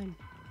this time.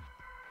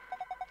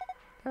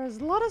 There's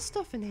a lot of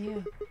stuff in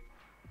here.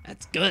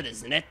 That's good,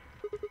 isn't it?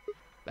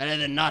 Better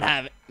than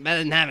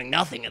having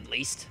nothing, at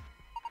least.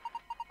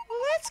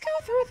 Let's go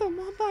through them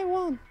one by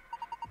one.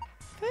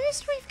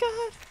 First, we've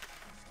got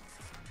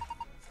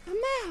a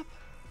map.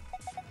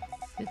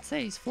 It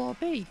says floor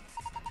B.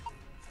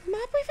 The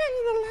map we found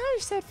in the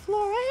lounge said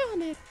floor A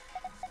on it.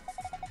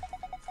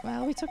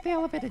 Well, we took the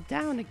elevator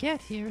down to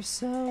get here,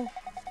 so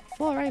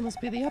floor A must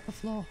be the upper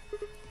floor.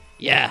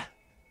 Yeah.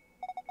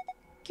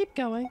 Keep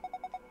going.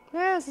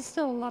 There's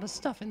still a lot of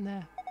stuff in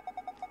there.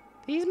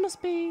 These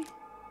must be...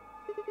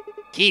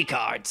 Key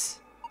cards.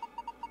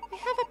 They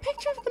have a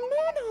picture of the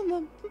moon on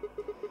them.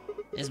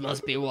 This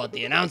must be what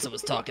the announcer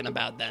was talking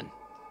about then.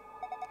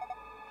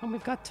 And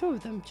we've got two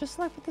of them, just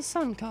like with the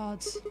sun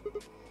cards.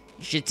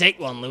 You should take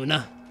one,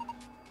 Luna.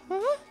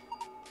 Huh?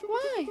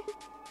 Why?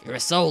 You're a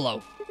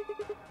solo.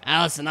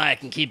 Alice and I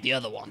can keep the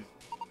other one.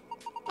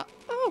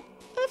 Oh,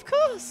 of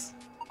course.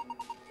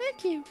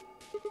 Thank you.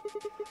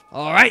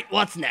 Alright,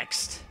 what's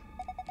next?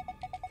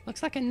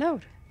 Looks like a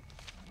note.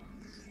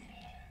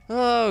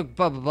 Oh,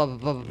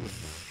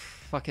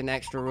 fucking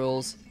extra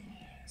rules.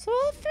 So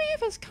all three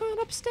of us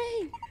can't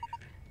abstain.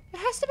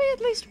 There has to be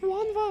at least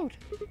one vote.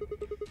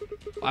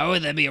 Why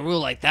would there be a rule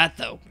like that,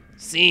 though?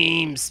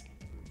 Seems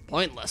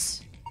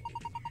pointless.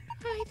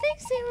 I think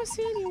Zero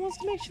Senior wants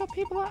to make sure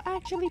people are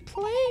actually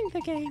playing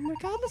the game,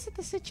 regardless of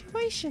the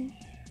situation.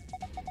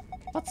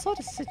 What sort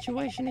of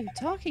situation are you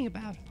talking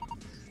about?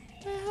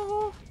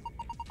 Well,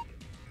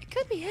 it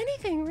could be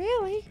anything,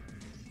 really.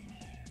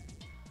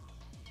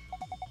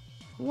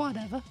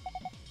 Whatever.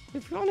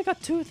 We've only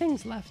got two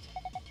things left.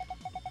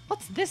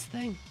 What's this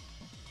thing?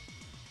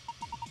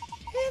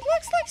 It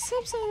looks like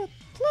some sort of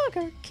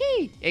plug or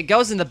key. It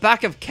goes in the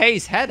back of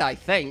Kay's head, I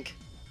think.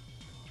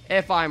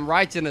 If I'm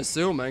right in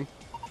assuming.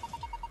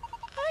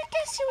 I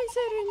guess you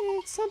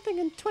inserted it something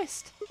in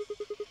twist.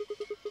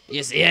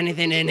 You see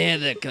anything in here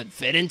that could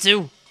fit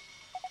into?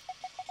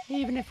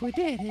 Even if we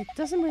did, it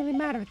doesn't really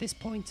matter at this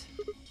point.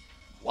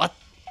 What?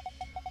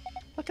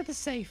 Look at the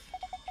safe.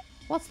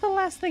 What's the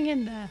last thing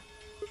in there?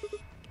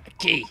 A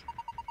key.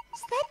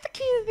 Is that the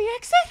key to the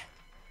exit?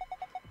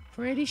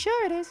 Pretty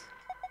sure it is.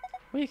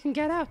 We can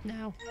get out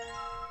now.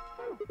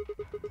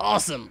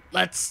 Awesome.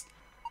 Let's...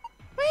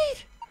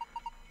 Wait!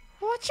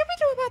 What should we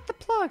do about the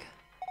plug?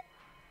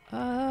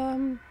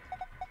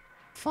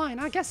 Fine,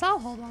 I guess I'll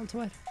hold on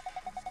to it.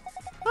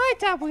 I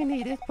doubt we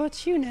need it,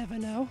 but you never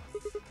know.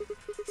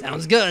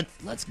 Sounds good.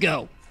 Let's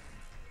go.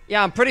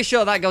 Yeah, I'm pretty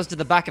sure that goes to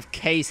the back of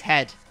Kay's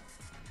head,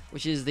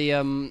 which is the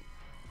one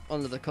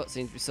of the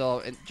cutscenes we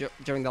saw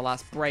during the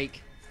last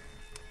break.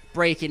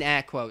 Break in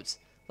air quotes.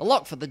 The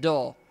lock for the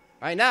door.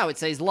 Right now it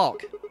says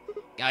lock.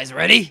 Guys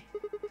ready?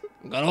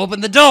 I'm gonna open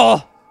the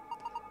door.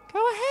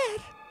 Go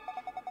ahead.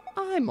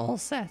 I'm all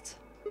set.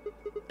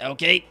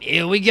 Okay,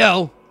 here we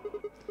go.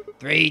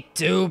 3,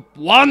 2,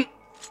 1.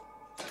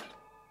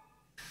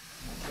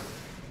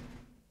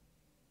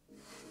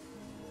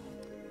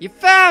 You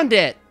found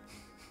it!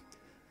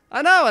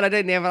 I know, and I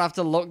didn't even have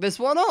to look this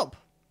one up.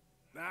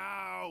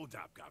 Now, hold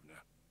up,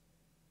 Governor.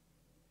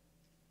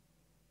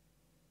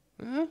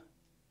 Huh?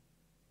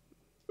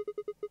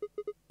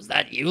 Was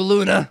that you,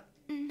 Luna?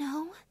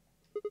 No.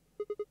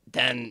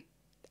 Then,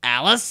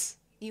 Alice?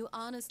 You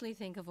honestly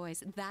think a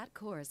voice that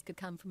coarse could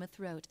come from a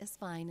throat as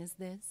fine as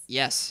this?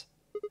 Yes.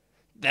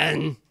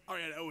 Then... Oh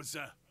yeah, that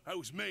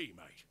was me,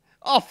 mate.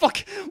 Oh,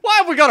 fuck! Why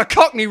have we got a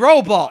cockney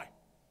robot?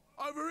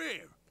 Over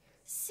here.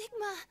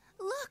 Sigma,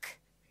 look.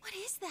 What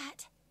is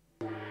that?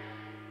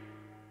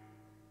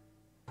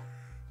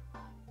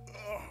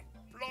 Oh,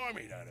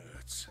 blimey, that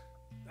hurts.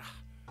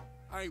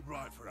 Ain't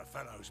right for a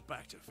fellow's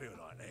back to feel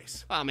like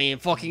this. I mean,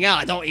 fucking hell,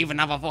 I don't even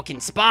have a fucking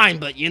spine,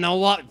 but you know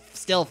what?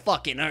 Still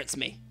fucking hurts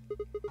me.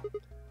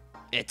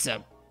 It's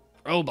a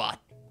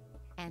robot.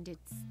 And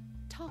it's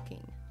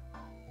talking.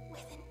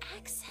 With an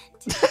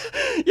accent.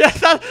 Yeah,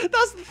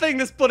 that's the thing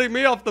that's putting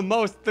me off the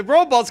most. The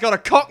robot's got a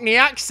cockney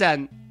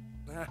accent.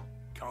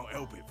 Can't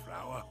help it,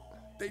 Flower.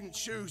 Didn't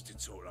choose to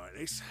talk like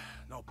this.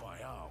 Not by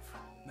half.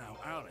 Now,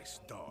 Alice,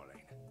 darling.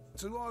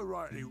 Do I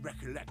rightly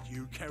recollect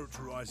you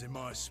characterising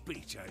my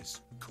speech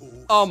as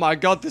coarse? Oh my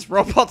god, this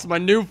robot's my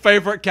new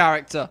favourite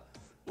character.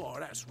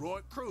 Why, that's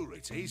right cruel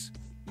it is.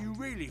 You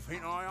really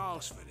think I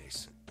asked for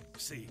this?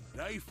 See,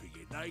 they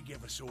figured they'd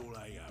give us all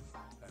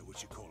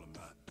what you call them,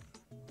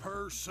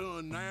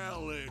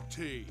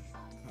 personality.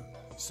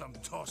 Some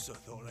tosser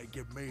thought they'd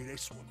give me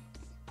this one.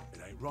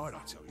 It ain't right, I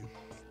tell you.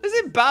 Is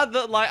it bad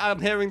that, like,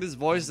 I'm hearing this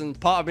voice and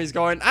part of me's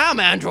going, I'm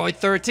Android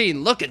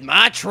 13, look at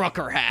my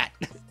trucker hat.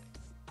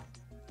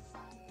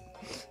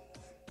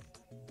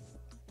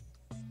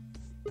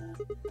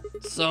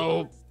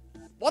 So,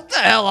 what the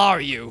hell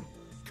are you?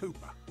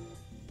 Cooper.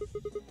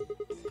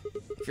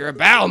 If you're a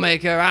battle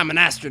maker, I'm an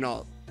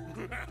astronaut.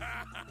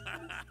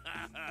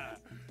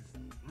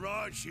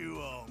 Right you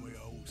are, me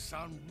old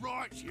son,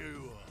 right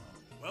you are.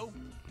 Well,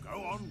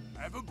 go on,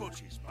 have a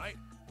butcher's, mate.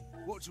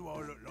 What do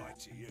I look like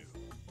to you?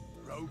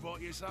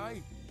 Robot, you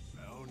say?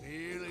 Well,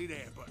 nearly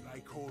there, but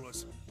they call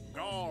us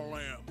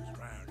golems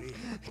round here.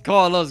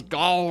 call us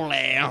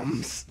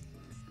golems.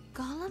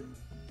 Gollum?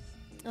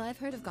 Oh, I've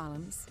heard of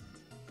golems.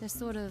 They're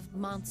sort of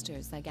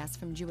monsters, I guess,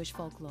 from Jewish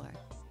folklore.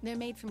 They're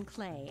made from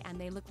clay, and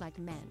they look like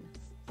men.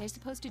 They're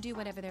supposed to do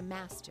whatever their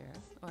master,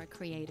 or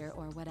creator,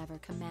 or whatever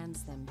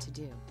commands them to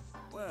do.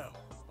 Well,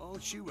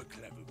 aren't you a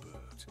clever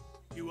bird?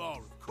 You are,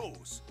 of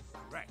course,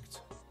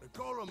 correct. The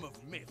golem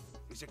of myth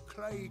is a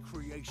clay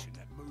creation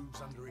that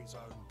moves under its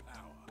own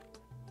power.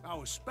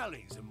 Our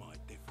spellings are might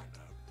different, though.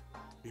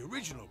 The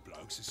original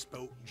blokes are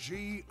spelt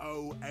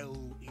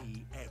Golem,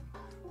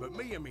 but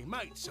me and me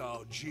mates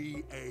are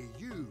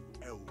Gaulem.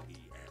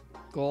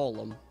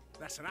 Golem.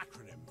 That's an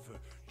acronym for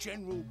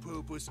General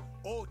Purpose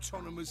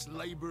Autonomous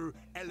Labour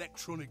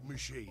Electronic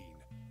Machine.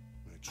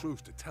 And the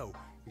truth to tell,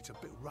 it's a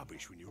bit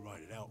rubbish when you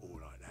write it out all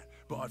like that.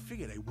 But I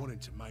figure they wanted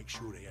to make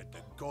sure they had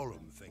the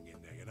Golem thing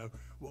in there, you know?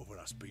 What with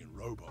us being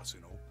robots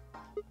and all.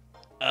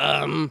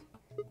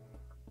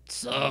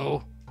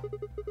 So...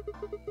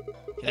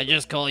 Can I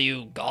just call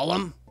you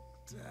Gollum?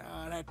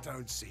 That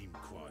don't seem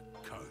quite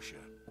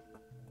kosher.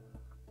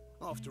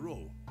 After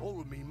all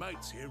of me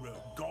mates here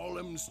are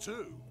golems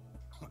too.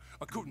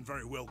 I couldn't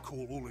very well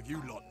call all of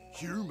you lot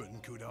human,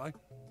 could I?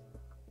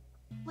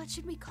 What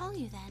should we call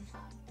you then?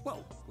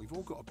 Well, we've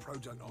all got a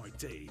product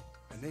ID,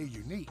 and they're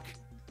unique.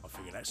 I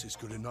figure that's as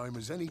good a name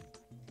as any.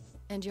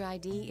 And your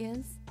ID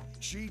is?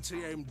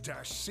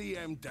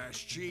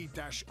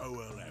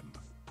 GTM-CM-G-OLM.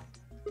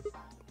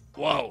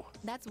 Whoa.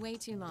 That's way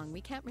too long.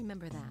 We can't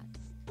remember that.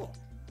 What?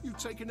 You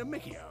taking a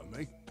mickey out of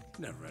me?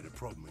 Never had a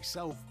problem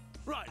myself.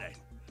 Right then,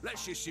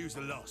 let's just use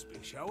the last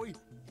bit, shall we?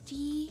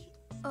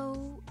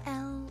 Golm?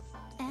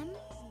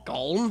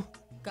 Gollum?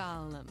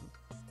 Gollum.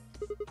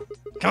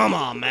 Come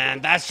on,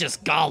 man, that's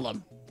just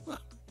Gollum. Well,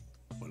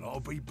 I'll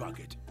be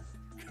buggered.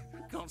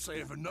 Can't say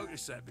I ever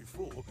noticed that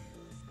before.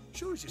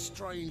 Sure, it's a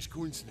strange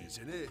coincidence,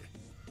 isn't it?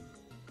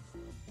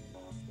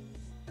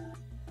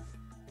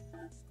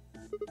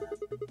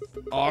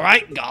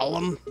 Alright,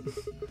 Gollum.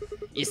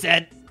 You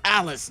said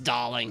Alice,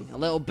 darling, a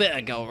little bit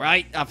ago,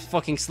 right? I've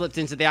fucking slipped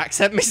into the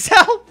accent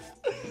myself.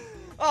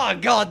 Oh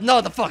god,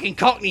 no, the fucking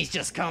cockney's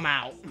just come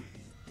out.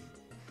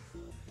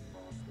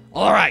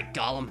 Alright,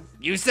 Gollum,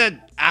 you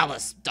said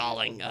Alice,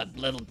 darling, a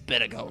little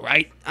bit ago,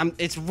 right?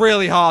 It's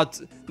really hard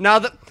now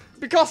that,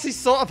 because he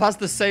sort of has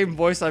the same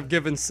voice I've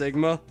given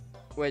Sigma,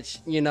 which,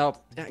 you know,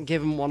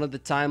 given one of the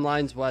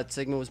timelines where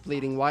Sigma was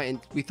bleeding white and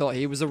we thought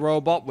he was a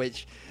robot,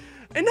 which,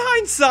 in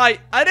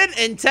hindsight, I didn't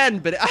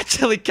intend, but it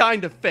actually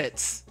kind of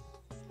fits.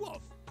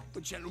 A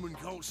gentleman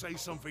can't say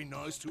something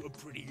nice to a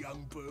pretty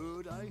young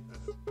bird, eh?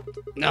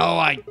 No,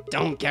 I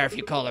don't care if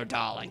you call her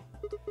darling.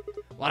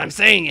 What I'm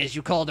saying is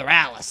you called her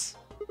Alice.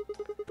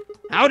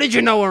 How did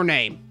you know her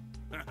name?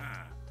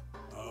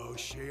 Oh,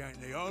 she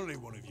ain't the only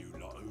one of you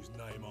lot whose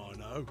name I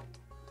know.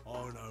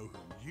 I know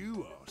who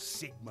you are,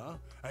 Sigma,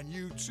 and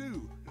you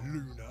too,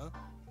 Luna.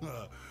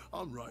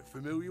 I'm right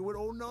familiar with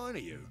all 9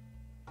 of you.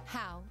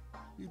 How?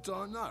 You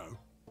don't know?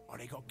 Oh,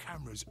 they got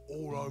cameras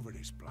all over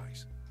this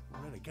place.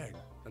 And then again,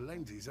 the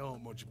lenses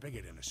aren't much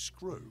bigger than a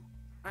screw.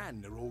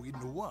 And they're all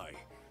hidden away.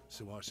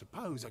 So I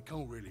suppose I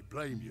can't really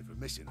blame you for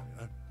missing them,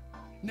 you know?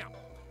 Now,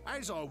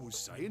 as I was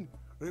saying,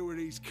 there were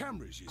these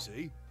cameras, you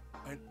see,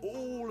 and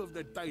all of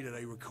the data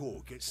they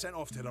record gets sent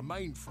off to the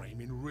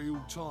mainframe in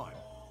real time.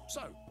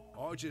 So,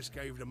 I just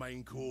gave the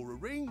main core a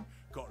ring,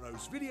 got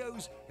those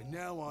videos, and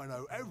now I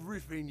know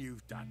everything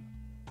you've done.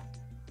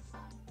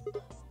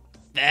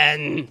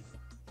 Then...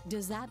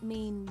 Does that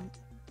mean...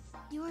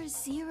 You're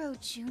Zero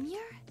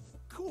Jr.?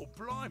 Cool,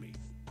 blimey.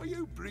 Are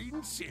you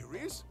bleeding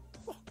serious?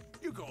 Oh,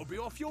 you gotta be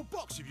off your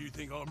box if you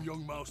think I'm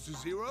Young Master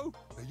Zero.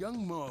 The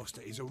Young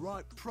Master is a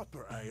right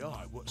proper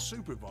AI what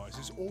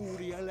supervises all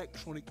the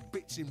electronic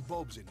bits and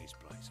bobs in this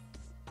place.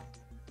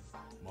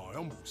 My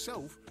humble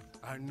self,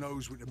 and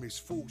those with the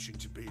misfortune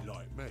to be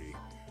like me,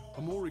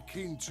 are more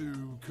akin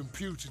to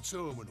computer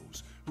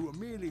terminals who are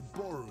merely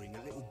borrowing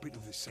a little bit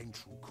of the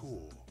central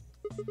core.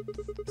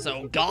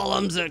 So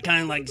golems are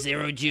kind of like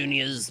Zero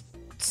Jr.'s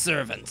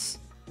servants.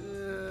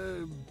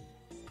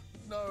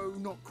 No,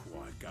 not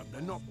quite,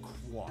 Governor, not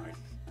quite.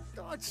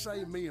 I'd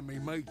say me and me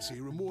mates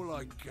here are more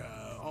like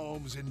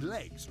arms and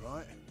legs,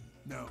 right?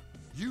 Now,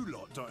 you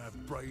lot don't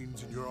have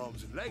brains in your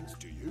arms and legs,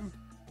 do you?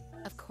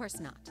 Of course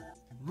not.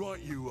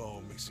 Right you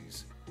are,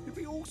 missus. It'd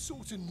be all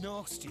sorts of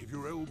nasty if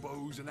your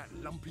elbows and that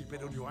lumpy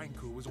bit on your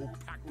ankle was all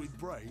packed with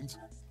brains.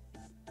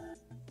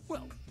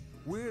 Well,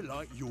 we're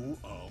like your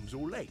arms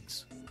or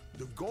legs.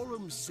 The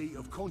golem's seat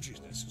of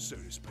consciousness, so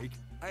to speak,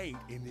 ain't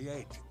in the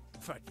head.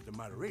 Fact of the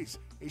matter is,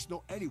 it's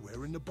not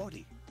anywhere in the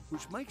body,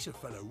 which makes a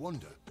fellow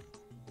wonder,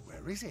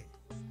 where is it?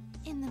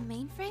 In the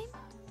mainframe?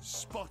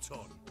 Spot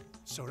on.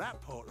 So that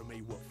part of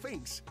me what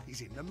thinks is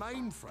in the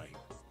mainframe.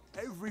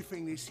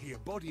 Everything this here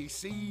body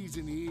sees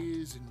and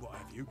hears and what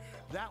have you,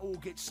 that all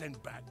gets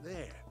sent back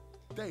there.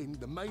 Then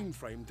the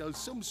mainframe does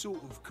some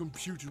sort of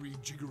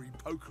computery jiggery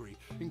pokery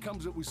and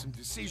comes up with some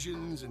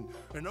decisions, and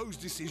those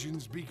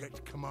decisions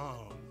beget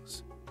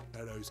commands.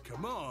 Now those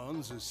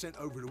commands are sent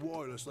over the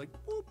wireless like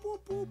boop, boop,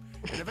 boop,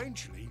 and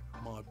eventually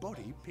my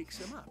body picks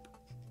them up.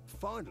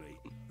 Finally,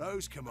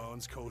 those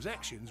commands cause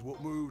actions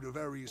what move the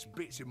various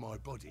bits in my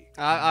body.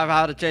 I've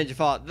had a change of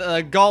thought.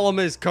 The Golem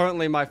is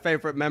currently my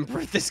favorite member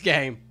of this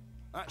game.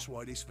 That's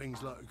why this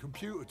thing's like a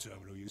computer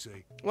terminal, you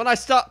see. When I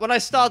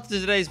started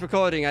today's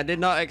recording, I did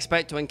not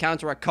expect to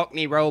encounter a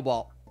cockney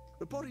robot.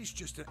 The body's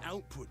just an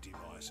output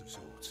device of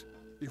sorts.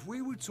 If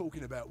we were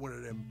talking about one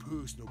of them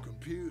personal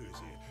computers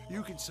here,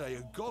 you could say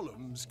a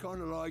golem's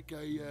kind of like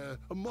a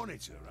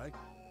monitor, right?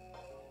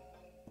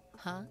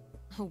 Huh?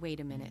 Oh, wait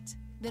a minute.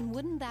 Then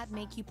wouldn't that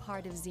make you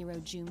part of Zero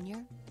Jr.?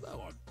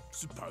 Well, I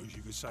suppose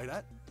you could say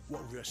that.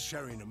 What with us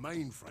sharing a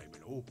mainframe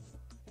and all.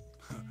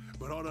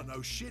 But I don't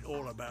know shit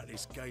all about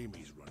this game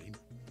he's running.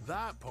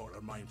 That part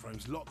of the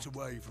mainframe's locked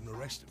away from the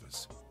rest of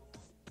us.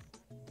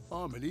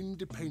 I'm an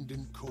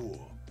independent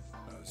core.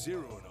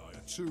 Zero and I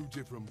are 2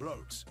 different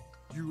blokes.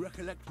 You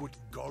recollect what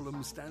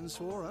Golem stands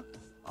for, huh?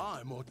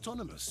 I'm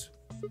autonomous.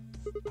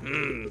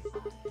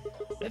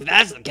 If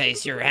that's the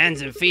case, your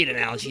hands and feet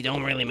analogy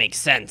don't really make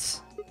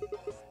sense.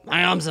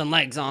 My arms and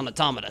legs aren't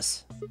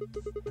autonomous.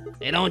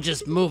 They don't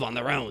just move on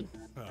their own.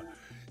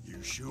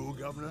 You sure,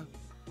 Governor?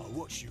 I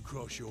watched you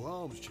cross your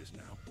arms just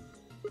now.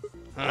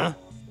 Huh?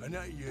 And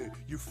now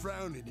you're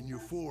frowning and your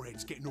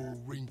forehead's getting all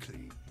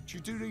wrinkly. Do you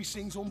do these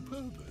things on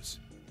purpose?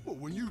 Well,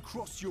 when you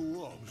crossed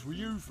your arms, were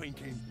you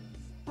thinking,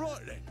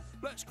 right then,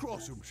 let's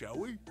cross them, shall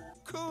we?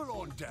 Curl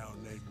on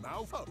down then,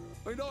 mouth. Oh,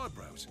 and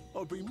eyebrows.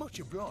 I'd be much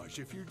obliged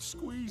if you'd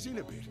squeeze in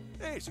a bit.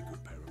 There's a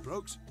good pair of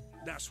blokes.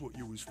 That's what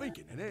you was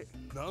thinking, innit?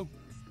 No?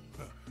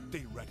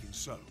 Didn't reckon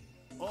so.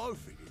 I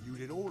figured you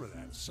did all of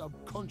that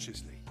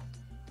subconsciously.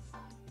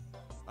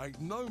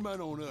 Ain't no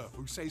man on earth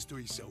who says to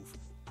himself,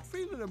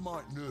 feeling a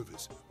mite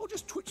nervous, I'll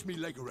just twitch me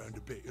leg around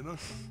a bit, you know?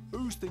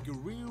 Who's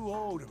thinking real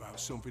hard about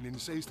something and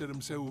says to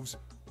themselves,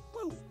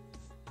 well,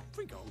 I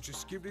think I'll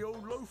just give the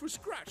old loaf a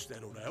scratch,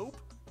 that'll help.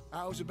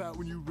 How's about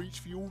when you reach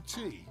for your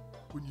tea?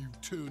 When you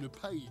turn a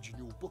page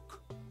in your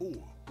book? Or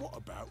what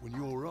about when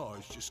your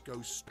eyes just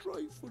go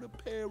straight for the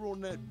pair on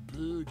that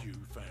bird you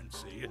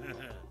fancy?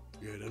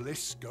 Yeah, the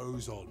list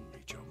goes on,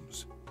 me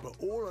chums. But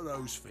all of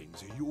those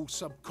things are your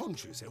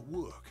subconscious at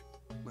work.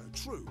 Well,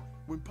 true,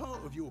 when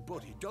part of your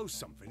body does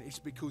something, it's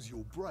because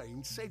your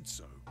brain said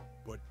so.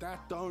 But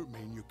that don't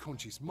mean your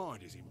conscious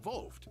mind is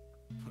involved.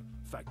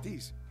 Fact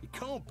is, it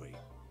can't be.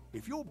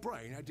 If your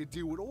brain had to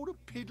deal with all the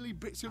piddly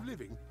bits of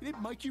living, it'd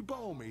make you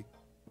balmy.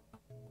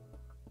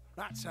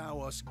 That's how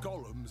us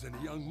golems and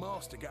the young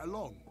master get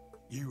along.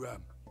 You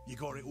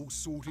got it all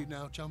sorted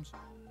now, chums?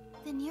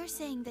 Then you're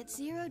saying that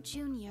Zero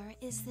Jr.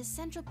 is the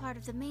central part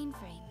of the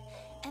mainframe,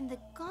 and the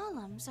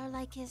golems are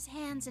like his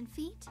hands and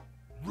feet?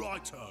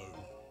 Righto.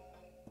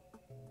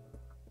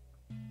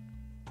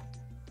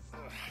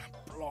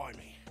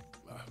 Blimey.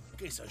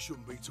 Guess I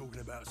shouldn't be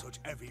talking about such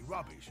heavy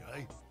rubbish,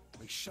 eh?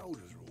 My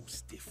shoulders are all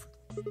stiff.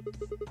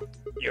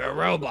 You're a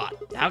robot.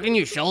 How can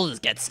your shoulders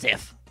get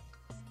stiff?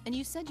 And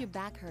you said your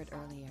back hurt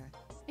earlier.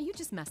 Are you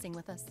just messing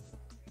with us?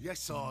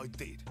 Yes, I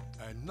did.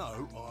 And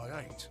no,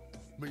 I ain't.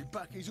 Me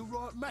back is a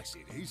right mess,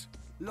 it is.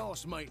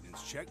 Last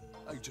maintenance check,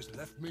 they just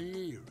left me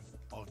here.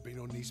 I've been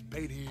on this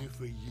bed here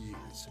for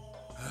years.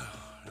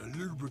 The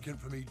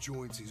lubricant for me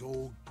joints is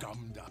all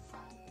gummed up.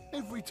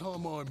 Every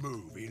time I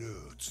move, it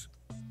hurts.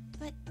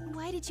 But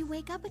why did you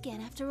wake up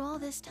again after all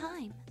this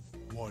time?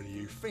 Why do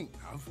you think,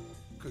 love?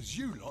 'Cause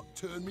you lot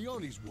turned me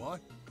on, is why.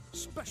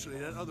 Especially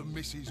that other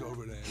missus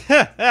over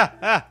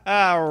there.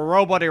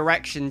 Robot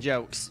erection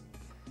jokes.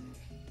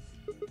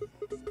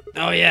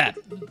 Oh yeah,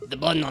 the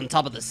button on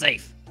top of the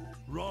safe.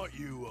 Right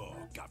you are,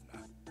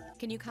 Governor.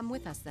 Can you come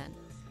with us then?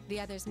 The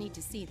others need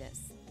to see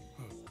this.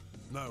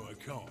 No, I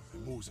can't.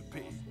 And more's a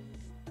pity.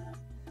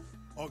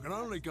 I can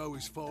only go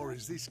as far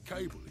as this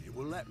cable here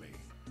will let me.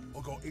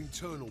 I've got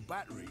internal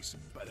batteries,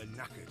 but they're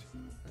knackered.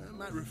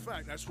 Matter of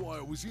fact, that's why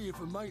I was here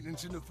for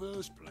maintenance in the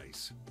first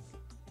place.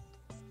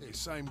 The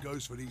same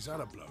goes for these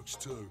other blokes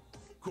too.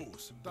 Of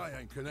course, they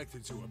ain't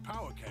connected to a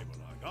power cable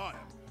like I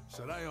am,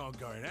 so they aren't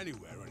going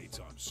anywhere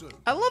anytime soon.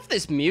 I love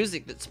this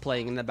music that's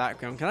playing in the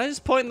background. Can I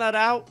just point that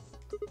out?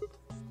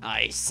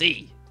 I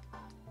see.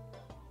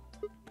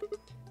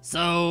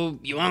 So,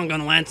 you aren't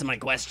gonna answer my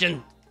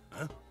question?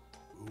 Huh?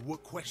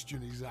 What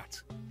question is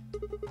that?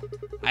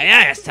 I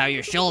asked how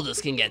your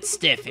shoulders can get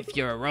stiff if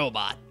you're a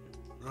robot.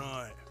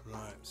 Right,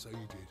 so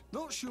you did.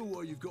 Not sure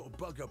why you've got a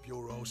bug up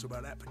your arse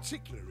about that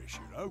particular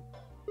issue, though.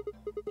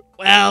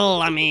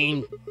 Well, I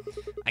mean,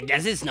 I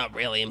guess it's not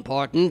really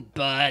important,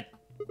 but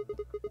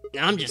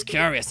I'm just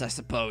curious, I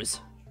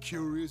suppose.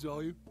 Curious,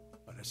 are you?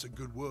 Oh, that's a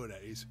good word,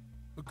 that is.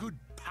 A good,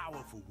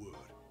 powerful word.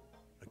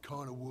 The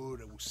kind of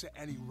word that will set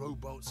any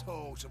robot's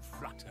heart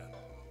aflutter.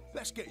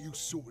 Let's get you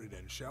sorted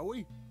then, shall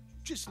we?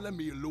 Just lend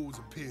me your lords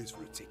and peers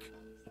for a tick.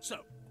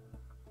 So,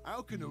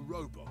 how can a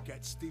robot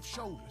get stiff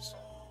shoulders?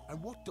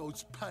 And what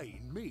does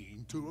pain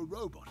mean to a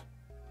robot?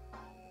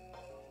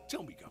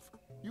 Tell me, Guff,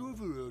 you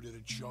ever heard of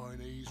the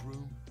Chinese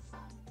room?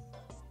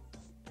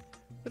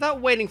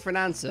 Without waiting for an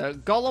answer,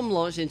 Gollum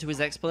launched into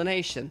his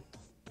explanation.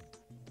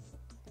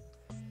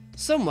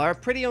 Somewhere, a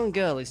pretty young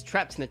girl is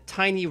trapped in a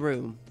tiny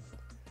room.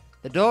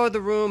 The door of the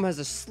room has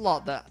a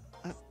slot that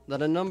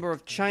a number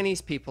of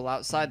Chinese people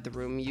outside the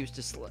room use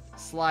to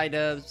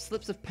slide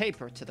slips of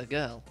paper to the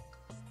girl.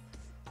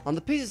 On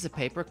the pieces of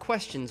paper,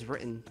 questions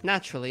written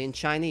naturally in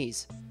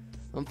Chinese.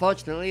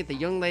 Unfortunately, the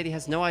young lady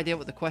has no idea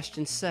what the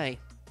questions say.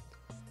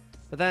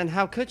 But then,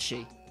 how could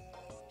she?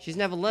 She's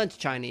never learned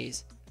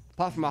Chinese.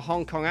 Apart from a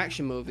Hong Kong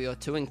action movie or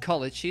two in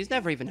college, she's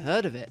never even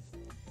heard of it.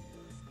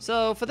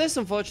 So, for this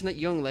unfortunate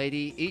young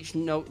lady, each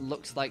note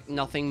looks like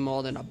nothing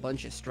more than a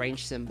bunch of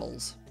strange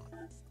symbols.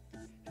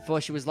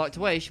 Before she was locked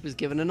away, she was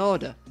given an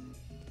order.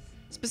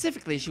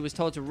 Specifically, she was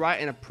told to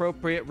write an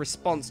appropriate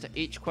response to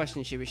each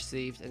question she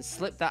received and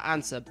slip that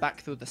answer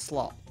back through the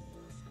slot.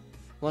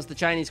 Once the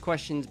Chinese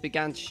questions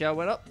began to show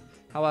up,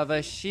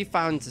 however, she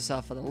found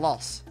herself at a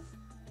loss.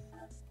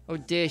 Oh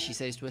dear, she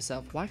says to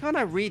herself, why can't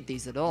I read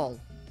these at all?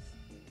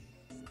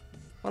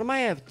 What am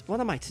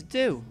I to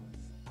do?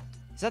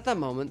 It's at that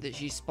moment that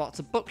she spots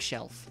a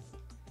bookshelf.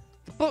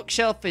 The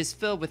bookshelf is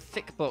filled with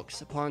thick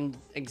books. Upon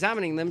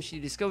examining them, she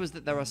discovers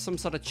that there are some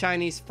sort of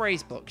Chinese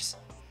phrase books.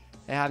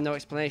 They have no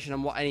explanation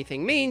on what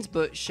anything means,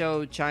 but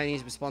show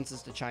Chinese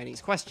responses to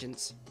Chinese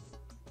questions.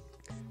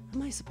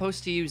 Am I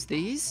supposed to use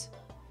these?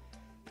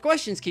 The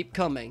questions keep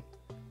coming.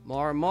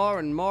 More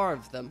and more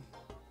of them.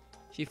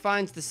 She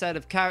finds the set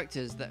of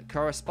characters that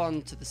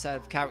correspond to the set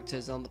of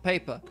characters on the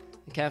paper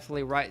and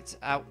carefully writes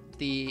out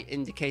the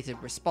indicated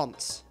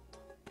response.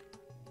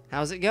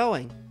 How's it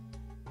going?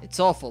 It's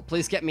awful.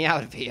 Please get me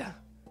out of here.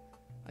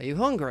 Are you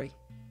hungry?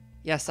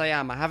 Yes, I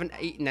am. I haven't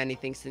eaten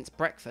anything since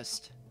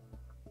breakfast.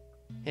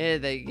 Here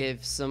they give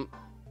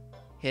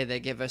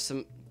her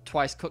some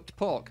twice cooked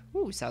pork.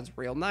 Ooh, sounds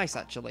real nice,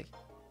 actually.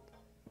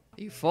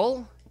 Are you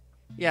full?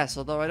 Yes,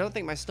 although I don't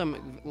think my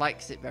stomach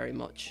likes it very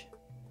much.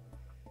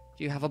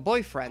 Do you have a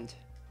boyfriend?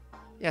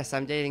 Yes,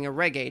 I'm dating a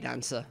reggae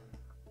dancer.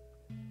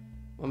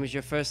 When was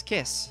your first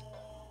kiss?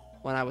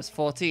 When I was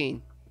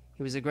 14.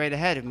 He was a grade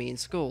ahead of me in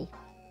school.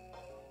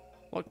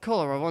 What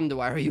color of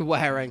underwear are you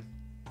wearing?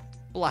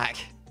 Black.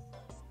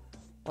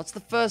 What's the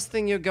first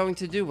thing you're going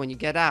to do when you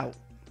get out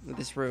of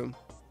this room?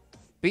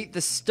 Beat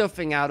the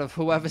stuffing out of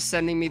whoever's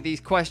sending me these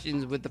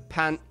questions with the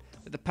pan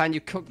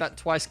you cooked that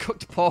twice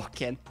cooked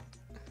pork in.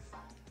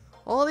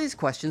 All these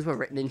questions were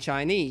written in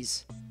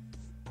Chinese.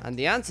 And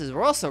the answers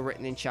were also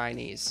written in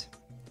Chinese.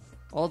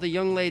 All the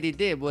young lady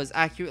did was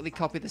accurately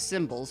copy the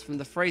symbols from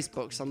the phrase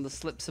books on the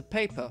slips of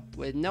paper,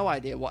 with no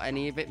idea what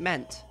any of it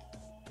meant.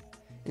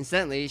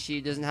 Incidentally,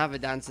 she doesn't have a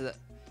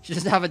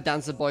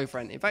dancer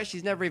boyfriend. In fact,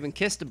 she's never even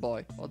kissed a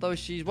boy, although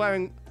she's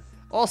wearing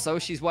Also,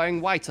 she's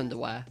wearing white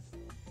underwear.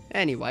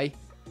 Anyway.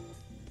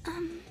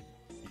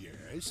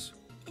 Yes?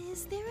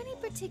 Is there any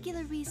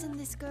particular reason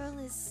this girl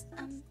is,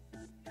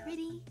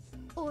 pretty?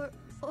 Or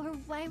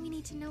why we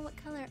need to know what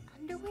color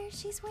underwear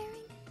she's wearing?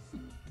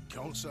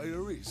 Can't say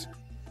there is.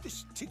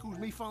 Just tickles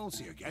me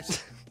fancy, I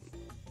guess.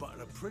 But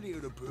the prettier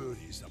the bird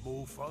is, the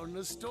more fun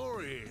the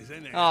story is,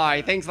 isn't it? Oh,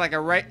 he thinks like a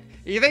right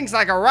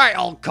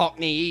old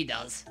cockney, he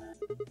does.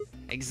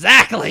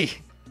 Exactly!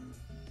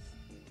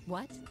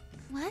 What?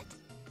 What?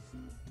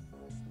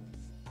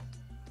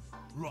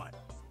 Right.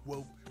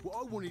 Well, what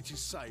I wanted to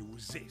say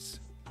was this.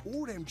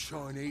 All them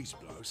Chinese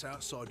blokes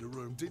outside the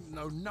room didn't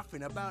know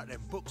nothing about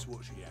them books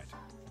what she had.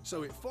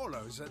 So it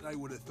follows that they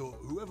would have thought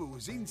whoever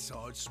was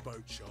inside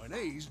spoke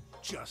Chinese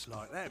just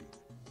like them.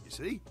 You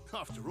see?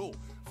 After all,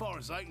 far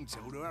as they can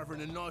tell, they're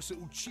having a nice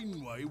little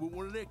chinway with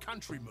one of their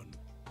countrymen.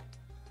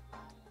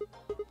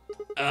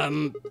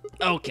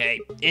 Okay,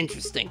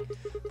 interesting.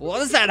 But what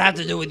does that have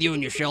to do with you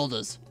and your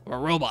shoulders? Or a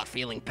robot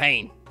feeling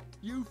pain?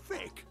 You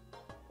thick?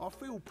 I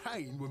feel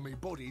pain when my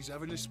body's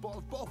having a spot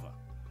of bother.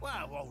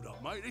 Well, hold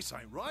up, mate, this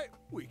ain't right.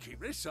 We keep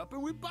this up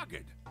and we're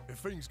buggered. If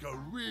things go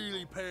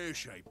really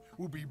pear-shaped,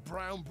 we'll be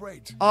brown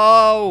bread.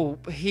 Oh,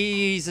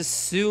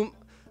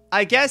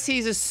 I guess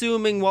he's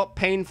assuming what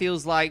pain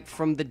feels like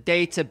from the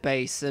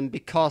database, and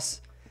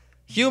because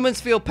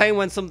humans feel pain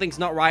when something's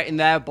not right in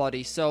their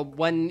body, so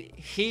when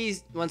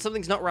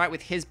something's not right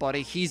with his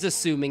body, he's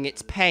assuming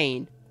it's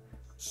pain.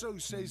 So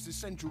says the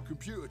central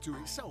computer to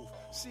itself,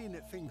 seeing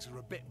that things are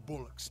a bit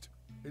bollocksed.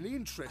 In the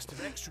interest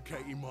of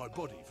extricating my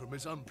body from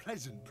this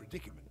unpleasant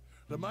predicament,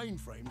 the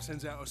mainframe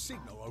sends out a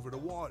signal over the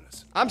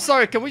wireless. I'm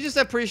sorry, can we just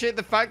appreciate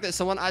the fact that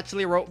someone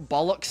actually wrote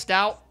bollocksed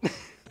out?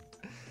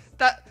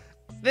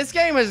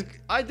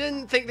 I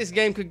didn't think this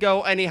game could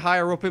go any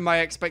higher up in my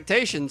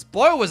expectations.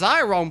 Boy, was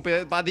I wrong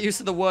by the use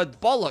of the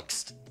word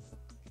bollocksed.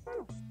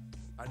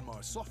 And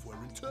my software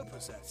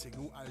interprets that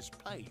signal as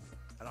pain,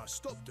 and I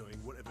stopped doing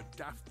whatever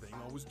daft thing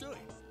I was doing.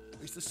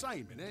 It's the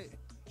same, innit?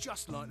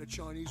 Just like the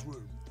Chinese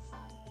room.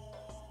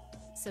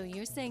 So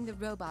you're saying the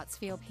robots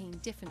feel pain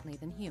differently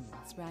than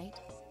humans, right?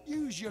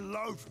 Use your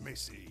loaf,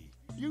 missy.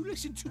 You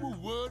listen to a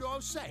word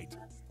I've said.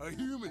 A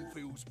human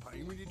feels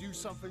pain when you do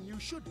something you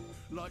shouldn't,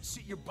 like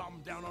sit your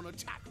bum down on a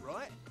tack,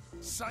 right?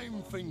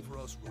 Same thing for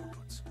us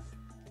robots.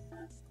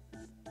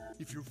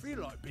 If you feel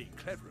like being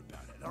clever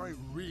about it, there ain't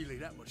really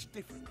that much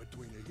different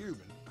between a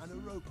human and a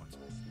robot.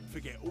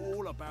 Forget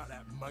all about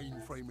that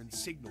mainframe and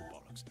signal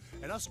bollocks,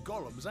 and us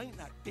golems ain't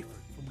that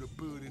different from the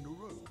bird in the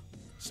room.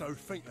 So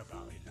think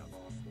about it, love.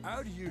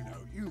 How do you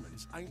know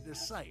humans ain't the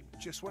same,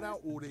 just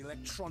without all the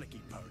electronic-y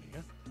pony,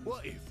 huh?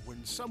 What if,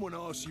 when someone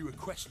asks you a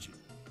question,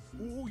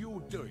 all you're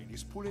doing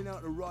is pulling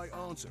out the right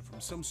answer from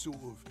some sort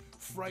of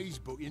phrase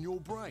book in your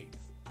brain?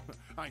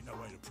 Ain't no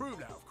way to prove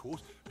that, of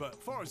course, but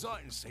far as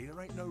I can see, there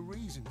ain't no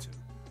reason to.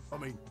 I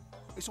mean,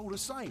 it's all the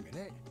same,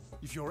 innit?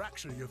 If you're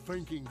actually a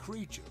thinking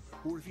creature,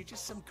 or if you're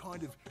just some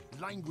kind of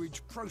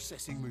language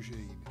processing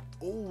machine.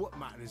 All what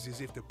matters is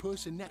if the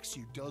person next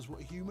to you does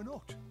what a human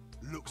ought.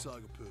 Looks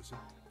like a person,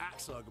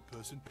 acts like a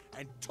person,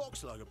 and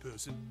talks like a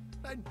person,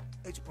 then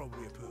it's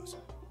probably a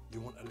person. You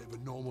want to live a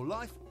normal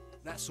life?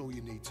 That's all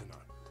you need to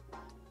know.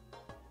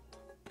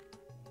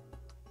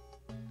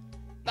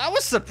 That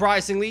was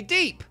surprisingly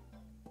deep.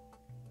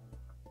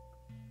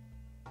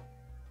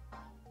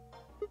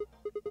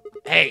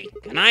 Hey,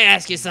 can I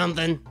ask you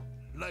something?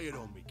 Lay it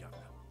on me,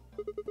 Governor.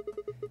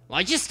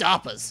 Why'd you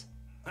stop us?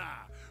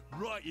 Ah,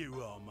 right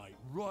you are, mate.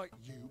 Right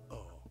you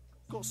are.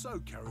 Got so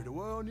carried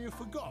away I near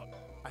forgot.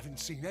 I haven't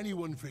seen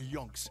anyone for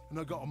yonks, and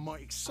I got a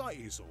mite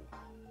excited is all.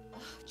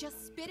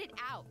 Just spit it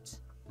out.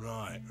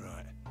 Right.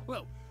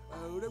 Well,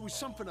 there was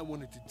something I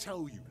wanted to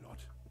tell you, lot.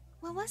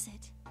 What was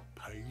it?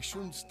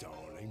 Patience,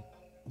 darling.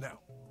 Now,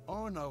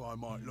 I know I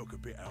might look a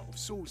bit out of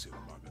sorts at the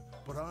moment,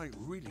 but I ain't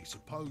really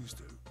supposed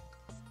to.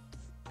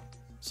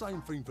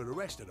 Same thing for the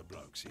rest of the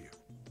blokes here.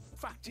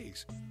 Fact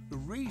is, the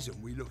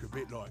reason we look a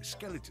bit like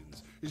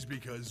skeletons is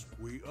because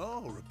we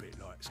are a bit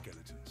like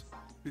skeletons.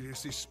 It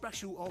is this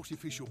special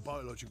artificial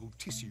biological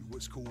tissue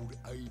what's called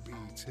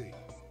ABT.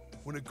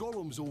 When a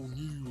golem's all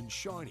new and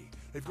shiny,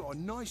 they've got a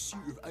nice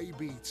suit of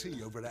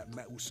ABT over that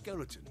metal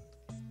skeleton.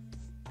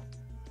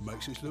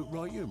 Makes us look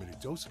right human, it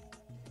does.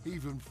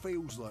 Even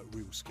feels like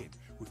real skin,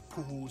 with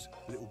pores,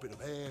 a little bit of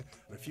hair,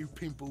 and a few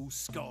pimples,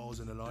 scars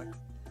and the like.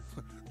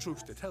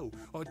 Truth to tell,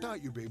 I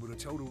doubt you'd be able to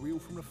tell the real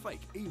from the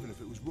fake, even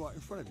if it was right in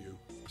front of you.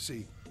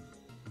 See,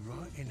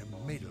 right in the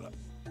middle of...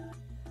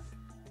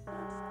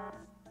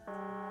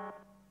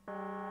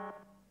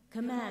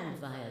 Command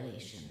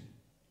violation.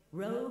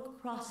 Rogue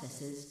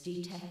processes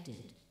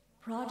detected.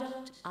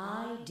 Product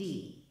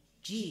ID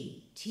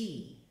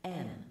GTMCMGOLM.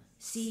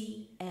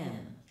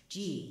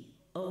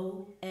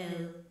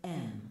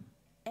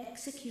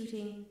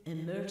 Executing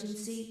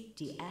emergency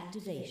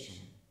deactivation.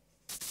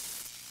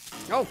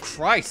 Oh,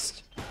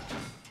 Christ.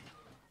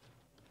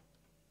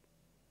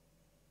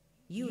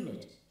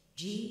 Unit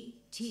GTMCMGOLM.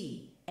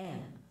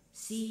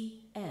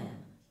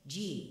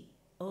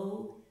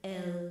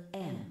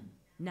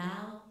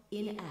 Now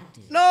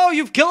inactive. No,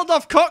 you've killed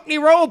off Cockney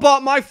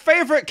Robot, my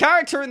favorite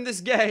character in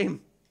this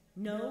game.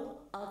 No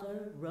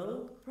other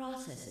rogue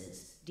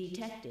processes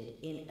detected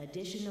in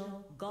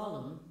additional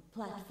Golem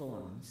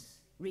platforms.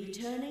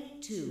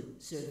 Returning to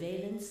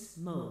surveillance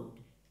mode.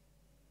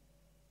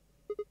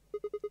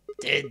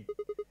 Did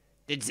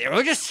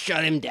Zero just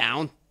shut him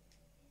down?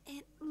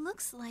 It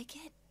looks like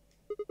it.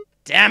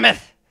 Damn it!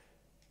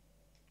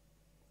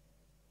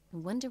 I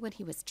wonder what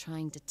he was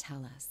trying to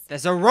tell us.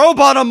 There's a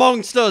robot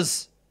amongst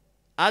us.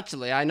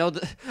 Actually, I know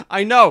that.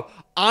 I know.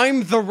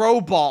 I'm the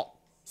robot.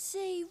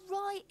 See,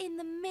 right in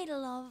the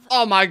middle of...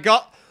 Oh my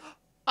god.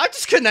 I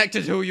just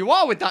connected who you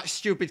are with that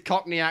stupid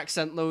Cockney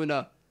accent,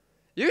 Luna.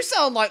 You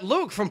sound like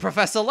Luke from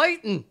Professor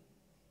Layton.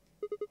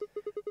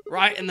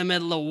 Right in the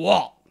middle of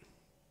what?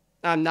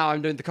 And now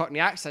I'm doing the Cockney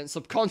accent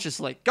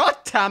subconsciously. God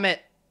damn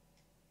it.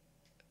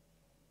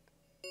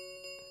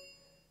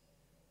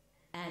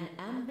 An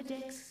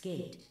ambidex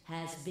gate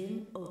has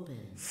been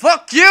opened.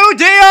 Fuck you,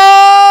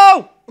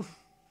 Dio!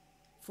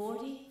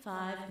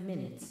 45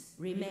 minutes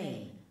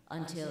remain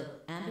until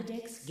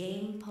ambidex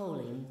game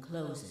polling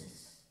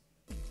closes.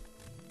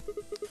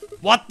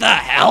 What the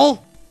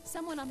hell?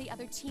 Someone on the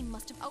other team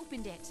must have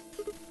opened it.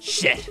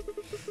 Shit.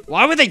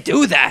 Why would they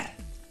do that?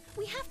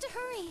 We have to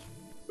hurry.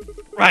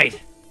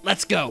 Right.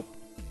 Let's go.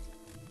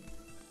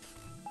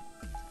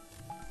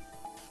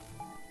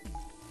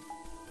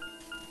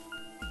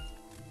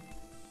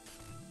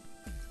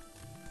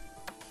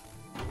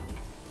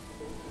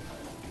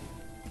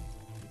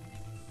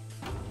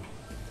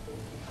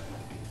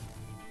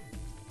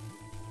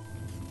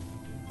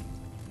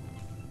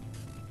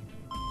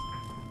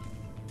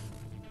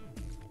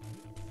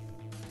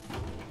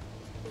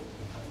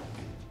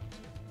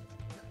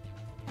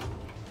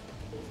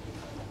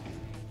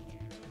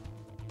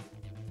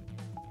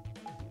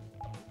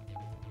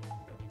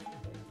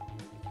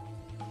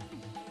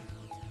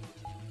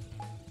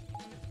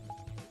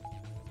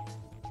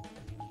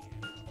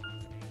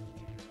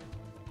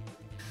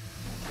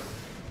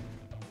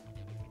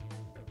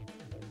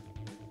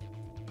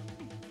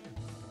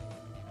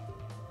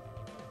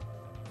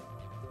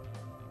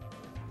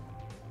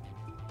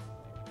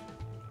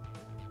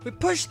 We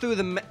pushed through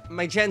the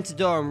magenta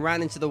door and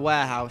ran into the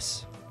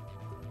warehouse.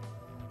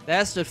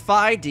 There stood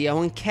Phi,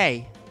 Dio, and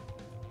K.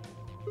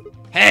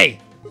 Hey!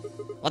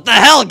 What the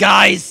hell,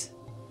 guys?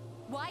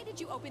 Why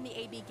did you open the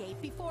AB gate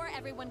before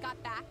everyone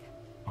got back?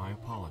 I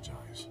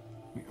apologize.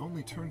 We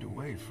only turned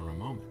away for a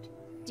moment.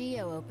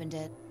 Dio opened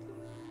it.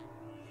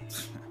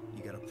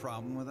 You got a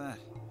problem with that?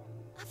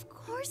 Of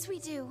course we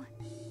do.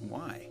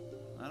 Why?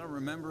 I don't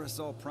remember us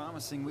all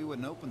promising we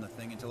wouldn't open the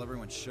thing until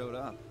everyone showed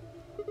up.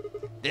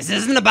 This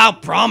isn't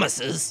about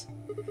promises.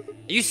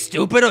 Are you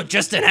stupid or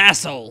just an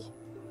asshole?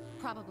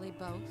 Probably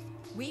both.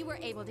 We were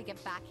able to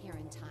get back here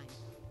in time.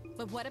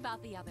 But what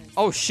about the others?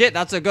 Oh shit,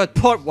 that's a good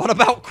point. What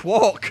about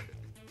Quark?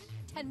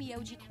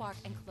 Tenmyoji, Quark,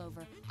 and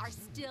Clover are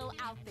still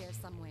out there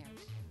somewhere.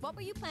 What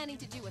were you planning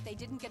to do if they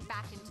didn't get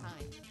back in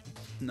time?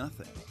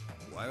 Nothing.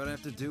 Why would I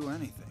have to do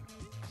anything?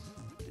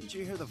 Didn't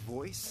you hear the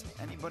voice?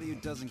 Anybody who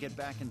doesn't get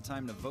back in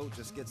time to vote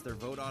just gets their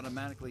vote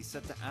automatically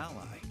set to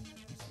ally.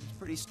 Seems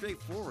pretty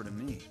straightforward to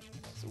me.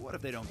 So what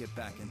if they don't get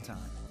back in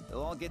time?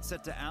 They'll all get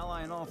set to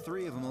ally and all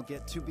three of them will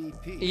get 2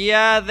 BP.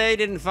 Yeah, they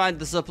didn't find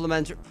the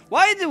supplementary.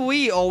 Why do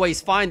we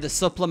always find the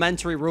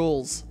supplementary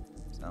rules?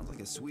 Sounds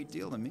like a sweet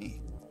deal to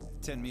me.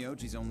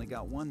 Tenmyoji's only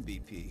got 1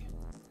 BP.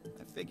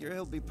 I figure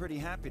he'll be pretty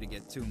happy to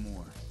get 2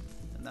 more.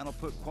 And that'll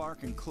put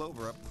Quark and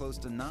Clover up close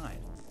to 9.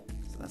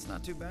 So that's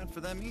not too bad for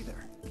them either.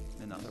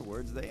 In other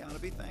words, they ought to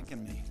be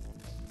thanking me.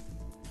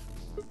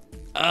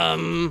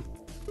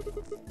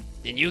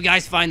 Did you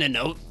guys find a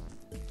note?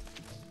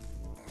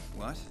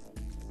 What?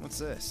 What's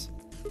this?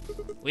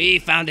 We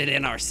found it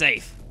in our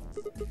safe.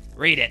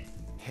 Read it.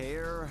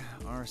 Here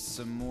are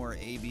some more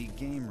AB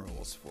game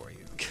rules for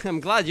you. I'm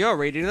glad you're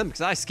reading them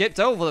because I skipped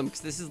over them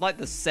because this is like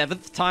the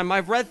 7th time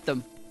I've read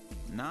them.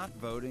 Not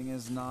voting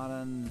is not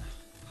an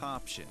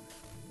option.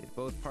 If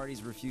both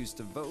parties refuse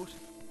to vote,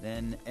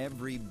 then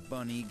every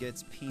bunny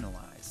gets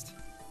penalized.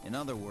 In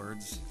other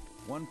words,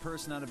 1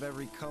 person out of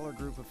every color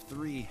group of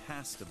 3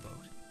 has to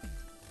vote.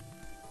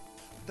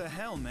 What the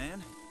hell,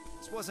 man?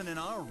 This wasn't in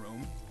our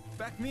room.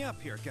 Back me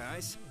up here,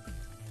 guys.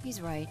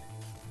 He's right.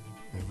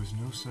 There was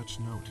no such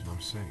note in our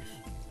safe.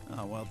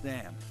 Oh, well,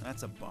 damn.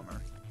 That's a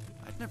bummer.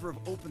 I'd never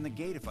have opened the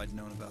gate if I'd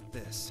known about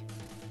this.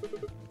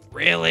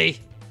 Really?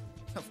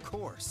 Of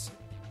course.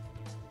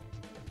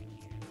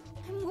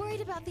 I'm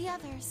worried about the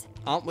others.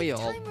 Aren't we If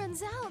all? time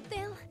runs out,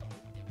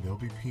 They'll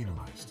be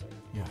penalized.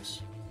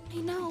 Yes. I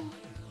know.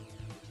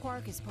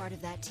 Quark is part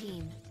of that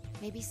team.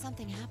 Maybe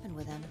something happened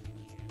with him.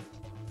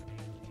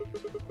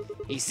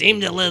 He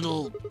seemed a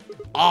little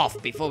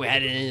off before we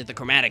headed into the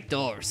chromatic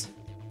doors.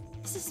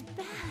 This is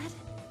bad.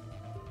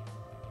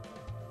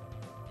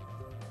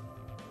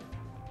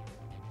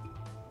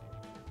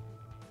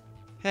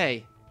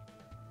 Hey,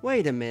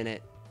 wait a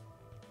minute.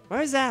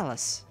 Where's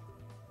Alice?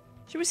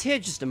 She was here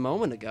just a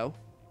moment ago.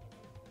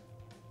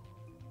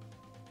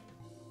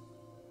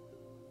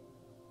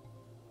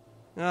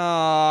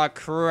 Oh,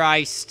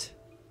 Christ.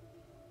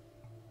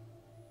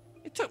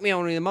 It took me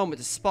only a moment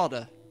to spot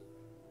her.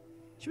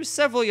 She was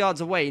several yards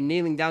away,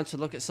 kneeling down to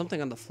look at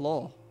something on the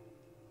floor.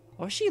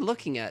 What was she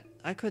looking at?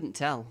 I couldn't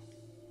tell.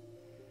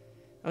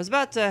 I was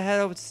about to head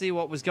over to see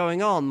what was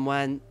going on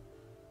when...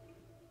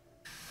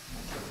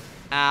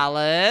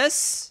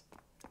 Alice?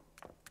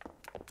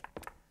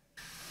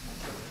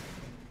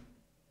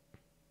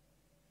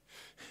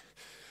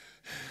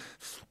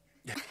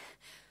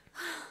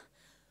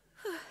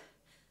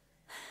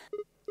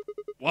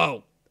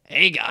 Whoa.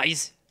 Hey,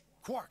 guys.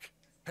 Quark!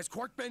 Has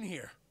Quark been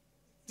here?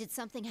 Did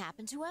something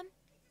happen to him?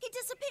 He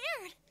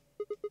disappeared.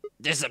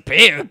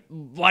 Disappeared?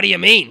 What do you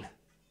mean?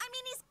 I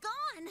mean, he's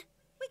gone.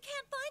 We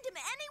can't find him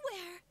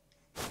anywhere.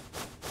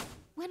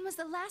 When was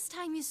the last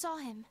time you saw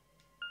him?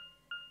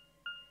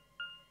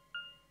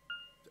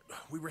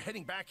 We were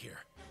heading back here.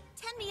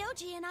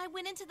 Tenmyoji and I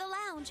went into the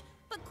lounge,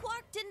 but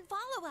Quark didn't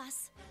follow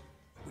us.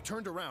 We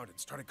turned around and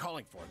started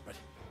calling for him, but...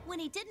 When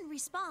he didn't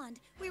respond,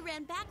 we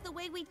ran back the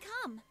way we'd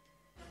come.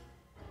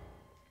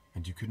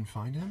 And you couldn't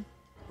find him?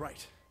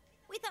 Right.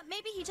 We thought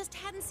maybe he just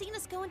hadn't seen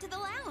us go into the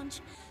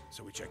lounge.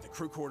 So we checked the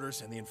crew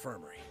quarters and the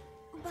infirmary.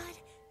 But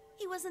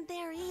he wasn't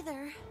there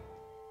either.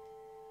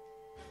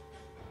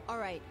 All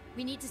right,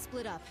 we need to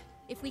split up.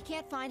 If we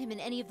can't find him in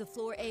any of the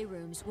floor A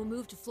rooms, we'll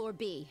move to floor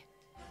B.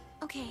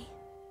 Okay.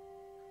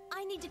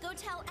 I need to go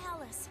tell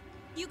Alice.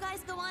 You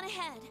guys go on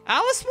ahead.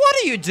 Alice, what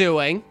are you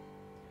doing?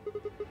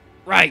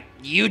 Right,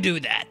 you do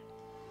that.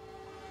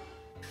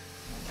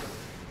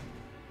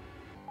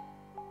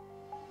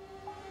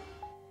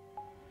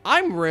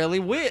 I'm really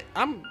weird.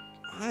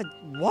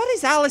 What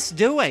is Alice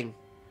doing?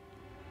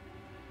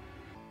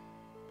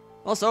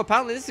 Also,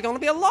 apparently this is going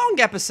to be a long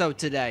episode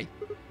today.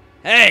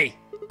 Hey!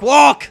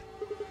 Quark!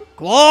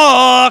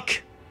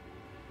 Quark!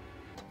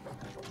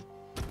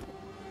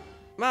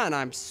 Man,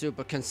 I'm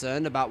super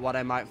concerned about what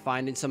I might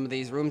find in some of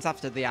these rooms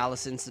after the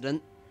Alice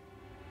incident.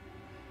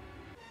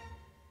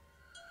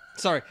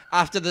 Sorry,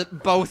 after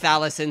both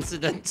Alice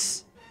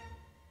incidents.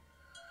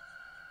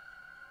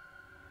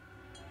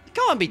 You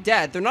can't be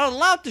dead. They're not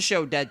allowed to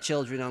show dead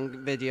children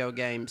on video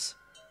games.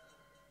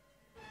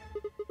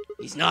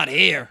 He's not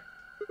here.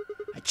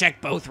 I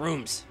checked both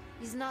rooms.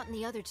 He's not in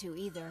the other two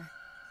either.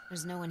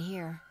 There's no one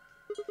here.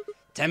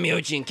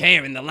 Tenmyoji and Kay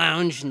are in the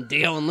lounge, and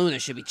Dio and Luna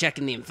should be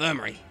checking the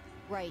infirmary.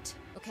 Right.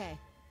 Okay.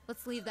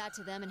 Let's leave that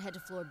to them and head to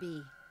floor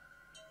B.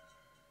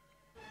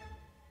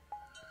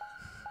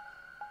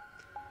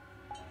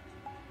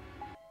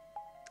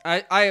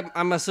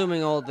 I'm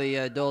assuming all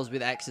the doors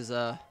with X's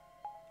are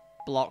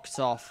blocked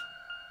off.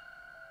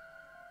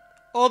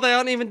 Or they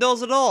aren't even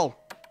doors at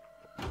all.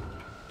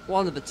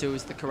 One of the two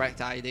is the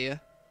correct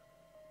idea.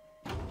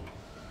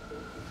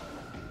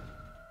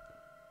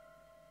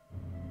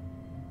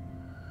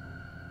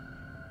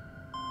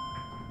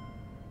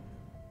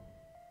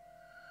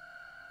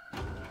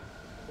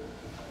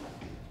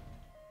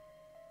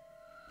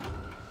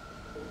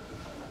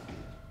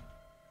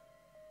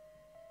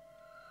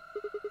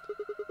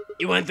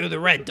 You went through the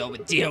red door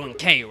with Dio and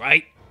Kay,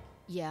 right?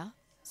 Yeah,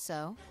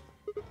 so?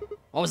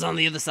 What was on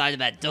the other side of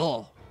that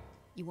door?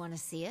 You want to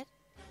see it?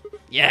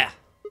 Yeah.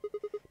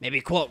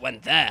 Maybe Quark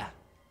went there.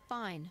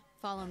 Fine,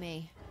 follow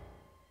me.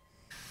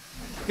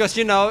 Because,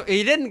 you know,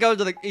 he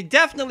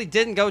definitely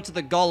didn't go to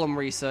the Golem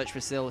research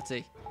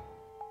facility.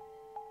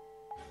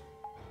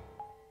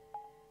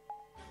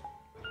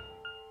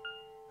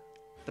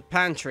 The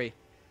pantry.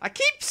 I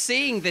keep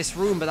seeing this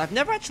room, but I've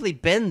never actually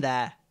been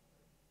there.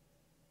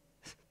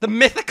 The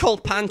mythical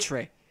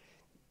pantry.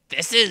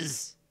 This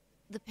is...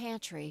 The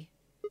pantry.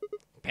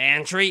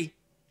 Pantry?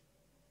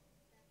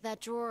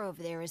 That drawer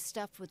over there is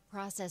stuffed with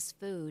processed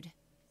food.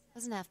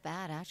 Wasn't half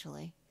bad,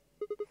 actually.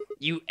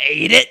 You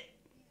ate it?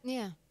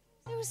 Yeah.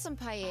 There was some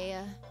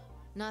paella,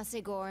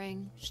 nasi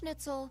goreng,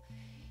 schnitzel,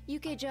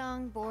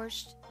 yukejang,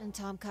 borscht, and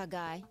tom kha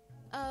gai.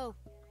 Oh,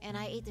 and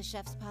I ate the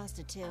chef's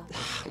pasta, too.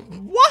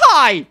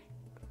 Why?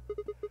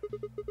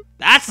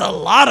 That's a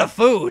lot of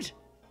food.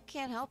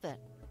 Can't help it.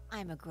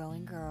 I'm a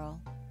growing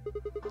girl.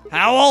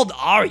 How old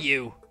are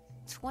you?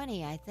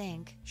 20, I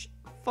think.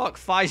 Fuck,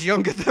 Fi's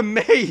younger than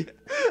me.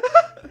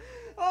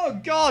 Oh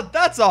god,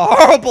 that's a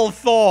horrible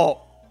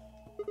thought.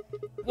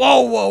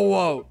 Whoa, whoa,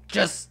 whoa.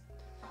 Just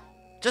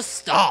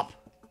stop.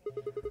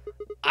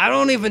 I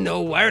don't even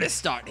know where to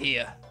start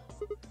here.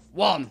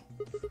 1.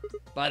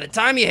 By the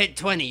time you hit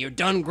 20, you're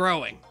done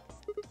growing.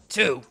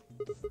 2.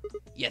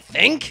 You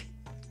think?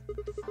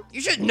 You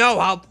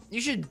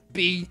should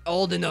be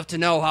old enough to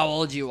know how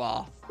old you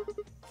are.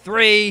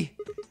 3.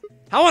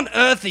 How on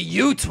earth are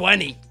you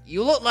 20?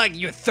 You look like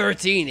you're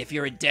 13 if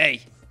you're a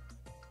day.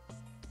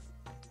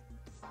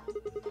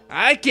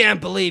 I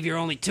can't believe you're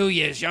only 2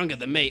 years younger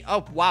than me.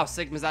 Oh, wow,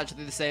 Sigma's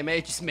actually the same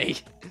age as me.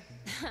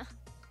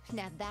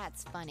 Now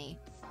that's funny.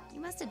 You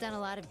must have done a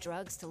lot of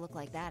drugs to look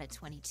like that at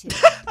 22.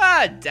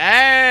 Ah,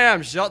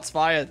 damn, shots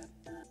fired.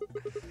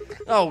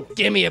 Oh,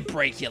 give me a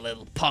break, you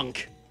little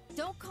punk.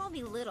 Don't call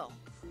me little.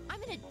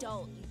 I'm an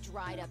adult, you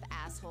dried up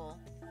asshole.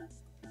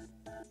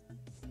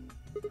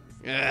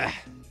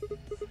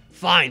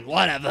 Fine,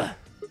 whatever.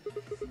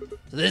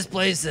 So this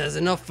place has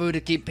enough food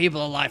to keep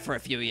people alive for a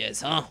few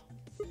years, huh?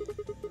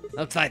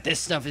 Looks like this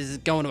stuff is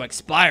going to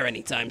expire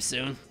anytime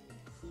soon.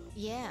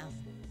 Yeah,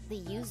 the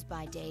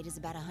use-by date is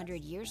about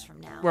 100 years from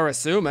now. We're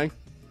assuming.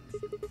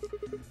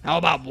 How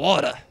about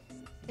water?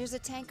 There's a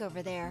tank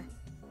over there.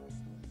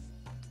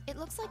 It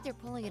looks like they're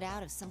pulling it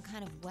out of some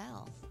kind of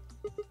well.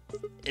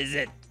 Is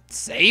it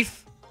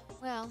safe?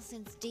 Well,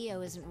 since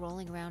Dio isn't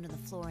rolling around on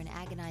the floor in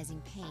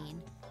agonizing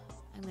pain,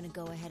 I'm gonna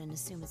go ahead and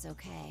assume it's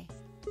okay.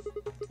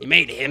 You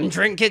made him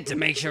drink it to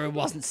make sure it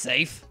wasn't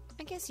safe?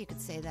 I guess you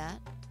could say that.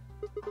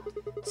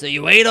 So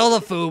you ate all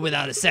the food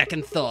without a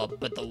second thought,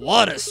 but the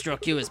water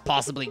struck you as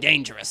possibly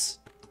dangerous.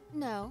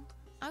 No,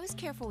 I was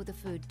careful with the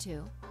food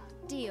too.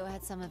 Dio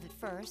had some of it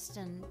first,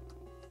 and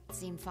it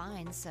seemed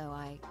fine, so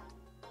I...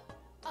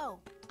 Oh,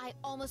 I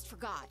almost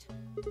forgot.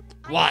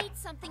 What? I ate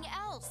something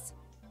else.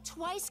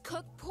 Twice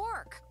cooked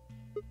pork.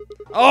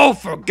 Oh,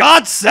 for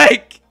God's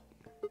sake!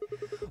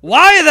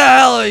 Why the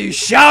hell are you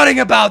shouting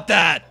about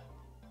that?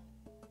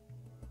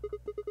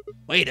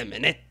 Wait a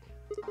minute.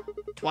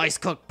 Twice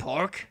cooked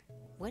pork?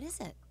 What is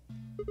it?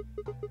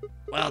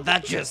 Well,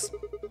 that just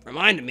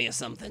reminded me of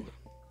something.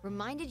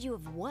 Reminded you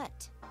of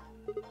what?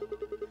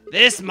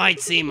 This might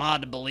seem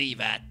hard to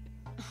believe at.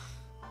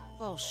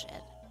 Bullshit.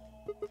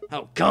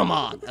 Oh, come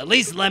on. At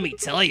least let me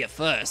tell you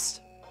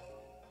first.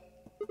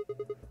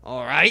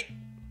 Alright.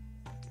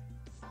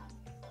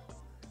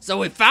 So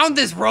we found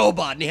this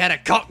robot and he had a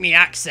cockney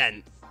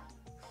accent.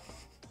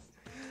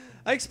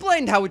 I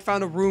explained how we'd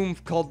found a room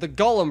called the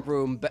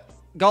Gollum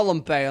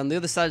Bay on the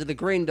other side of the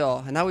green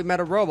door, and how we met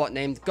a robot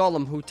named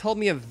Gollum who told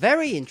me a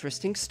very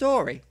interesting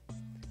story.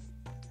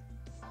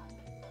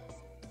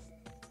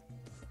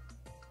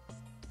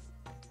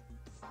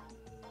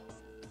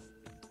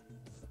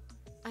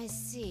 I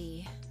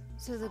see.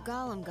 So the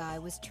Gollum guy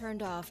was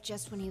turned off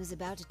just when he was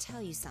about to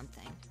tell you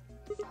something.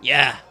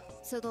 Yeah.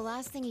 So the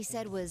last thing he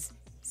said was,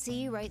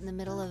 see, right in the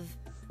middle of...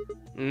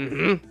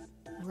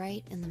 Mm-hmm.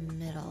 Right in the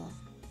middle.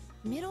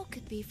 Middle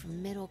could be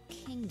from Middle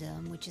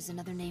Kingdom, which is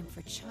another name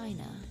for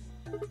China.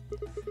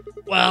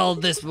 Well,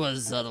 this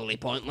was utterly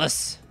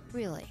pointless.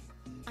 Really?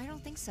 I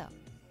don't think so.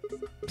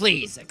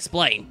 Please,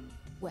 explain.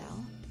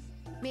 Well,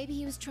 maybe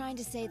he was trying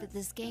to say that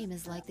this game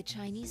is like the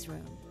Chinese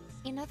room.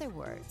 In other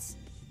words...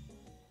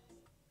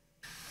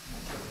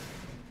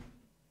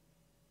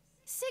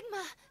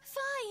 Sigma,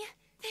 Phi!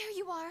 There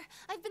you are.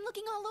 I've been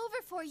looking all over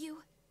for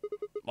you.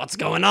 What's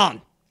going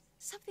on?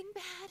 Something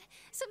bad.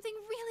 Something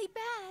really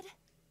bad.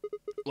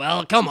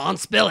 Well, come on,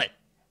 spill it.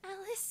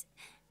 Alice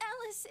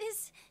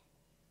is...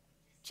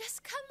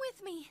 Just come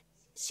with me.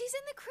 She's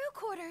in the crew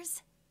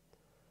quarters.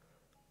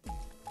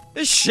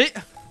 This shit...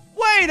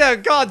 Wait a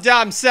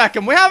goddamn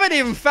second. We haven't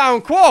even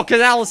found Quark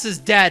and Alice is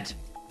dead.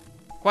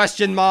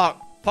 Question mark.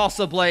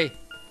 Possibly.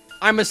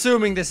 I'm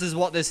assuming this is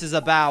what this is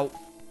about.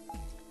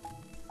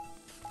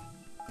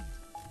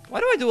 Why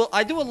do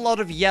I do a lot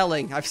of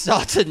yelling. I've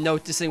started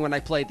noticing when I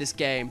play this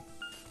game.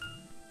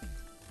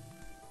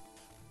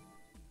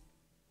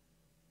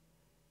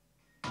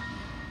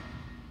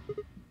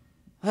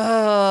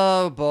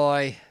 Oh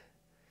boy.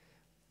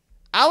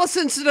 Alice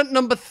incident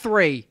number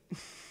 3.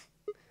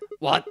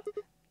 What?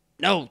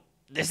 No,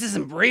 this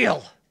isn't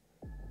real.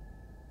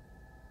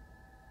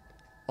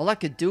 All I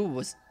could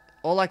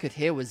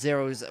hear was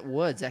Zero's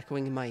words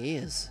echoing in my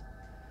ears.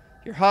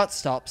 Your heart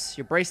stops,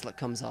 your bracelet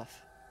comes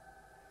off.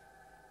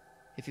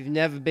 If you've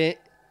never been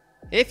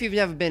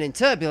in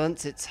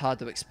turbulence, it's hard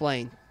to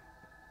explain.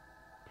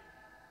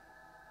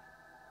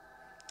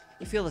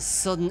 You feel the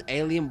sudden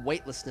alien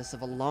weightlessness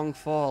of a long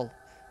fall,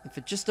 and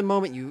for just a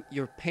moment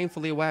you're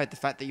painfully aware of the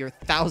fact that you're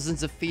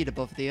thousands of feet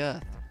above the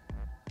earth.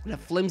 In a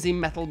flimsy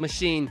metal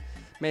machine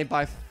made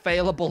by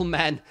fallible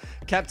men,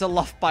 kept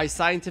aloft by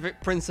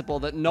scientific principle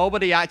that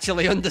nobody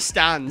actually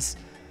understands.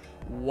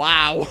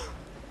 Wow.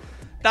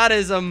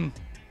 That's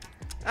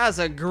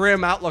a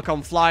grim outlook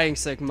on flying,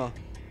 Sigma.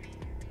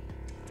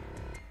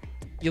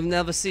 You'll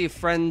never see a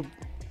friend...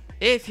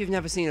 If you've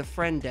never seen a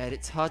friend dead,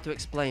 it's hard to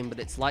explain, but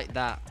it's like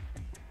that.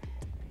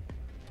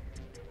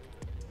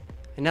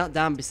 I knelt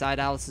down beside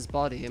Alice's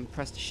body and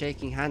pressed a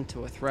shaking hand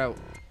to her throat.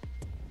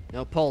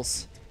 No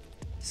pulse.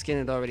 The skin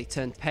had already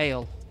turned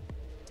pale.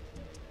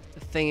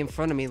 The thing in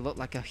front of me looked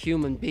like a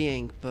human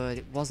being, but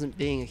it wasn't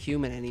being a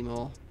human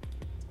anymore.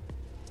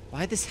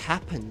 Why had this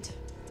happened?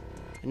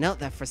 I knelt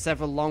there for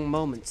several long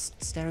moments,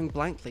 staring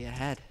blankly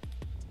ahead.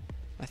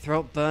 My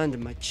throat burned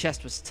and my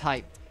chest was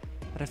tight,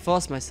 but I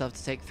forced myself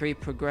to take 3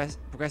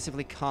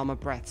 progressively calmer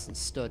breaths and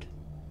stood.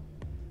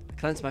 I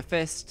clenched my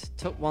fist,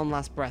 took one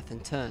last breath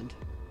and turned.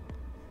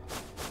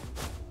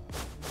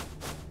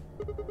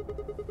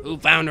 Who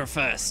found her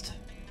first?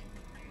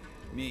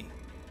 Me.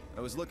 I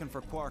was looking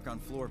for Quark on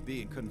floor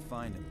B and couldn't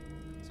find him.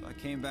 So I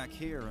came back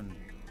here and,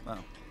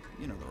 well,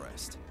 you know the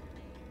rest.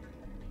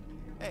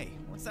 Hey,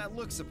 what's that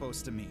look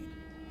supposed to mean?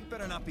 You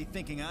better not be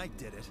thinking I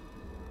did it.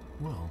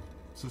 Well,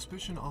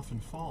 suspicion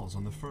often falls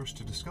on the first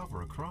to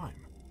discover a crime.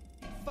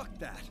 Fuck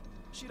that.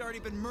 She'd already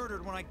been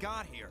murdered when I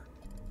got here.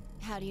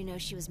 How do you know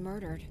she was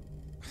murdered?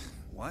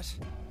 What?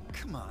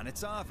 Come on,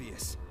 it's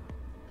obvious.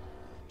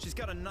 She's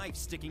got a knife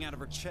sticking out of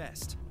her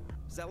chest.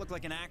 Does that look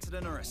like an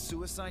accident or a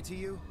suicide to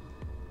you?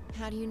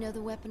 How do you know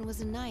the weapon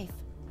was a knife?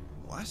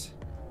 What?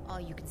 All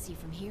you can see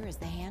from here is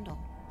the handle.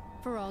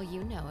 For all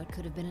you know, it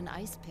could have been an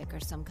ice pick or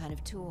some kind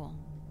of tool.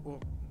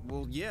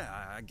 Well,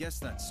 yeah, I guess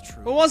that's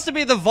true. Who wants to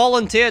be the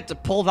volunteer to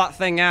pull that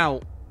thing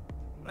out?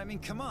 I mean,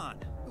 come on.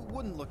 Who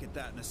wouldn't look at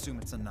that and assume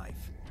it's a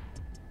knife?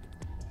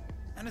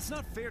 And it's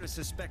not fair to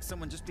suspect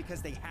someone just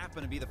because they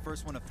happen to be the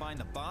first one to find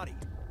the body.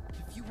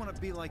 If you want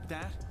to be like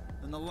that,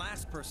 then the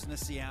last person to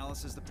see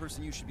Alice is the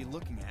person you should be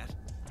looking at.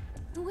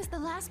 Who was the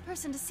last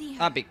person to see her?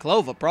 That'd be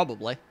Clover,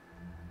 probably.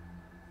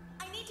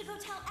 I need to go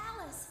tell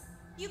Alice.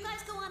 You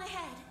guys go on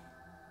ahead.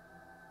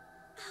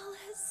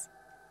 Alice,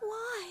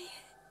 why?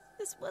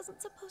 This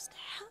wasn't supposed to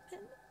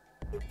happen.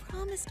 You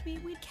promised me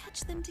we'd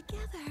catch them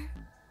together.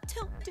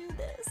 Don't do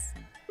this.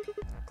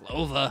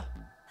 Clover.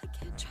 I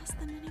can't trust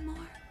them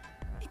anymore.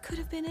 It could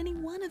have been any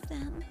one of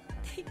them.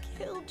 They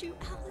killed you,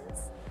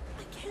 Alice.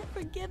 I can't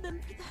forgive them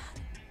for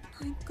that.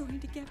 I'm going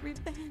to get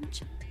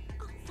revenge.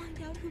 I'll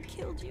find out who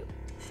killed you.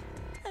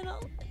 And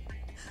I'll...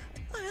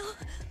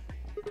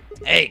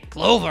 Hey,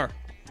 Clover.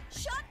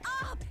 Shut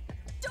up!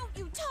 Don't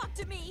you talk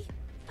to me!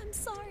 I'm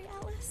sorry,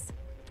 Alice.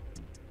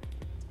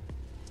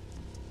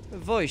 Her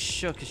voice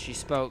shook as she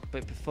spoke,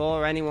 but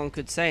before anyone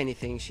could say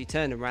anything, she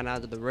turned and ran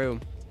out of the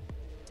room.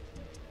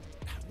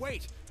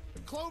 Wait!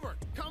 Clover,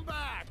 come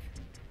back!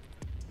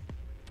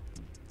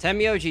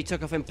 Tenmyoji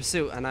took off in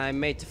pursuit, and I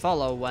made to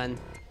follow when...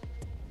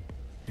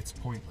 It's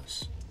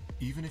pointless.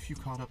 Even if you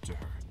caught up to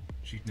her,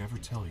 she'd never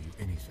tell you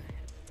anything.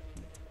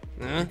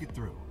 Huh? Think it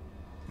through.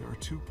 There are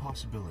two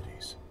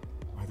possibilities.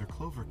 Either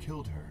Clover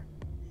killed her,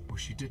 or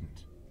she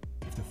didn't.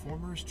 If the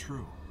former is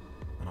true,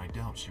 then I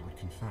doubt she would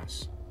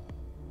confess.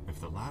 If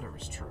the latter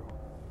is true,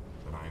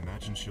 then I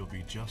imagine she'll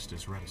be just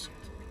as reticent.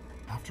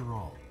 After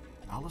all,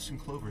 Alice and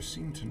Clover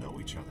seem to know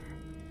each other.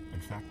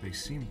 In fact, they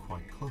seem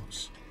quite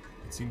close.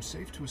 It seems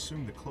safe to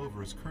assume that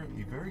Clover is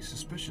currently very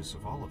suspicious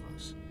of all of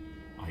us.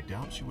 I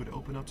doubt she would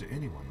open up to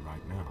anyone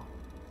right now.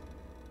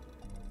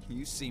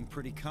 You seem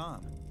pretty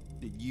calm.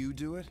 Did you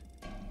do it?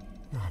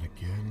 Not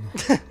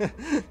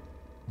again.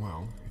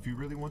 Well, if you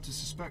really want to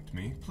suspect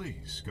me,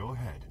 please, go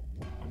ahead.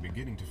 I'm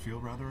beginning to feel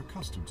rather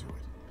accustomed to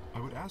it. I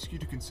would ask you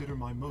to consider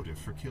my motive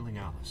for killing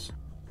Alice.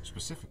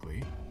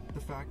 Specifically, the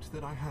fact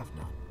that I have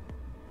none.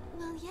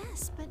 Well,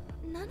 yes, but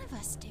none of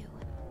us do.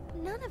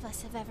 None of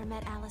us have ever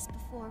met Alice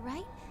before,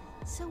 right?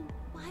 So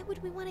why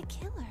would we want to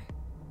kill her?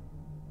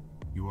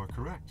 You are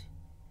correct,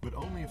 but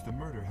only if the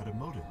murder had a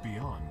motive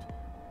beyond,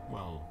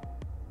 well,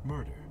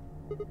 murder.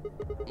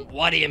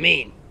 What do you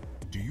mean?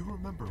 Do you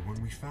remember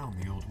when we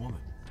found the old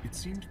woman? It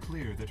seemed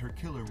clear that her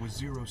killer was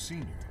Zero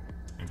Senior,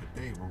 and that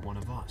they were one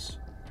of us.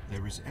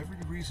 There is every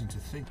reason to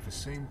think the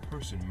same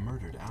person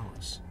murdered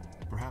Alice.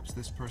 Perhaps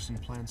this person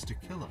plans to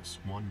kill us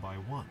one by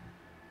one.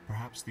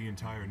 Perhaps the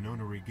entire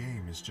nonary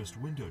game is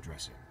just window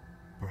dressing.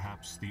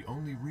 Perhaps the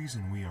only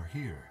reason we are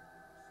here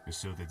is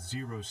so that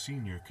Zero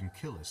Senior can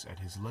kill us at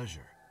his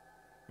leisure,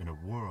 in a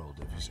world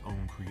of his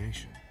own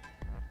creation.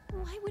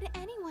 Why would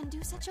anyone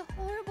do such a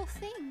horrible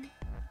thing?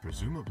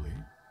 Presumably,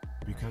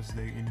 because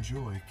they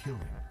enjoy killing.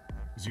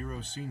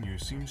 Zero Senior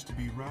seems to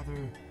be rather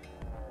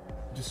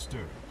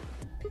disturbed.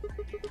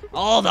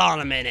 Hold on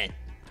a minute.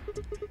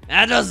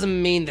 That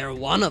doesn't mean they're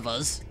one of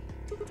us.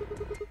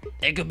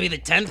 They could be the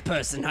 10th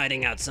person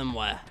hiding out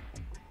somewhere.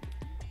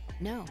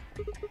 No.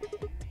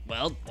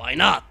 Well, why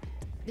not?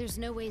 There's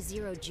no way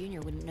Zero Jr.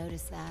 wouldn't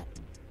notice that.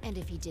 And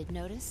if he did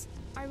notice,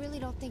 I really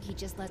don't think he'd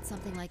just let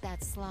something like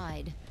that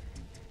slide.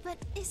 But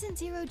isn't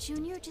Zero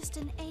Jr. just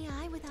an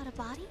AI without a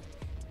body?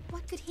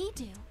 What could he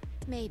do?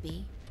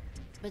 Maybe.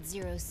 But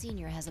Zero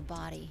Sr. has a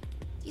body.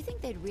 You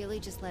think they'd really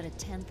just let a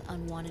 10th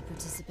unwanted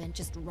participant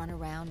just run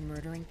around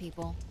murdering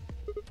people?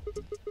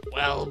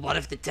 Well, what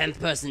if the 10th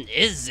person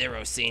is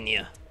Zero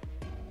Senior?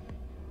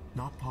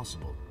 Not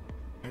possible.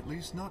 At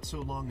least not so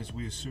long as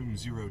we assume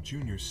Zero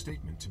Jr.'s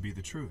statement to be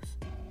the truth.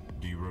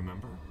 Do you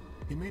remember?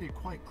 He made it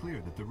quite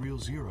clear that the real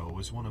Zero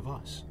was one of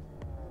us.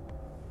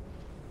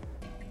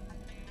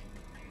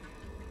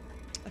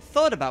 I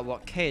thought about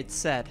what Kay had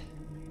said.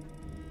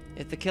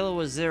 If the killer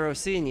was Zero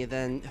Senior,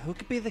 then who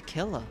could be the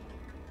killer?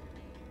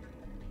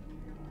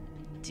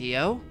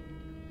 Dio?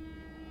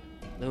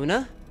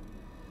 Luna?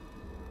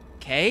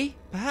 Kay,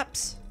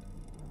 perhaps?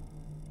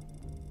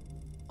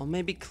 Or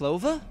maybe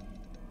Clover?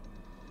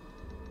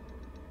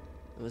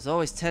 It was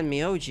always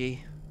Tenmyoji.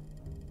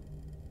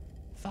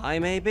 Vi,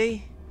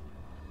 maybe?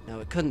 No,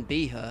 it couldn't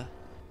be her.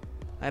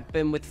 I'd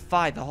been with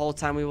Vi the whole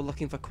time we were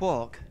looking for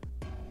Quark.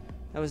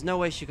 There was no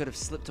way she could have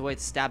slipped away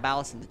to stab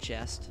Alice in the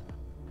chest.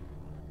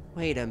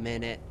 Wait a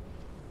minute.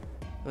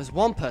 There was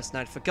one person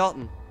I'd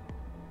forgotten.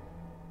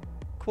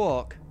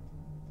 Quark.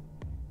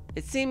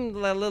 It seemed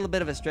a little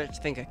bit of a stretch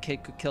to think a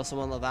kid could kill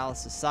someone of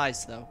Alice's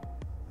size, though.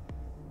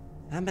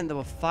 That meant there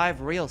were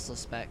 5 real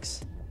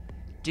suspects.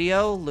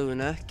 Dio,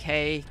 Luna,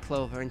 Kay,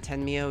 Clover, and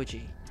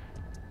Tenmyoji.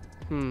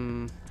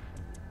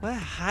 Where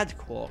had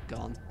Quark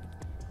gone?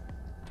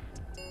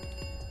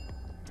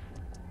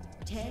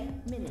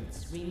 10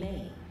 minutes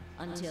remain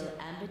until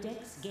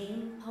Ambidex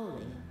game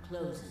polling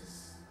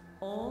closes.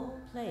 All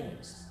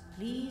players,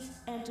 please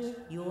enter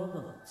your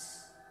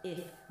votes.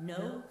 If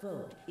no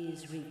vote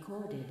is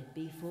recorded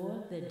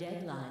before the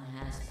deadline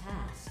has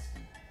passed,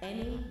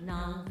 any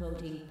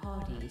non-voting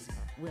parties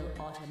will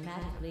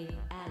automatically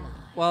ally.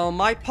 Well,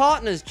 my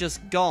partner's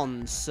just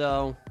gone,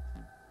 so...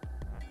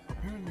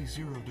 Apparently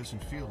Zero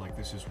doesn't feel like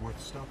this is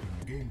worth stopping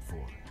the game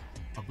for.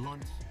 A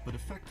blunt but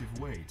effective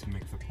way to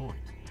make the point.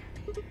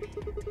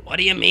 What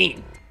do you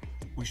mean?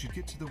 We should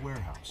get to the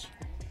warehouse.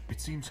 It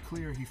seems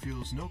clear he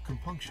feels no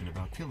compunction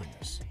about killing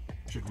us,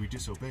 should we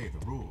disobey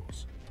the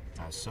rules.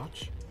 As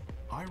such,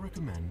 I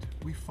recommend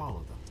we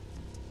follow them.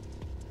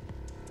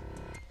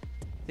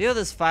 The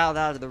others filed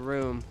out of the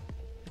room.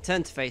 I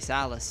turned to face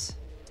Alice.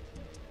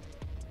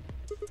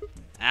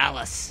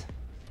 Alice.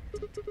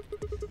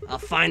 I'll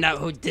find out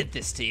who did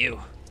this to you.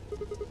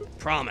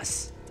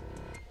 Promise.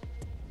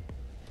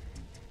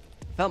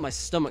 I felt my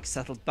stomach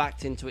settled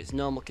back into its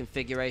normal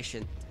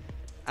configuration,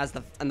 and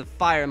the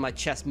fire in my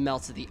chest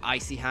melted the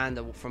icy hand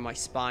from my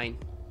spine.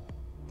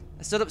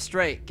 I stood up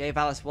straight, gave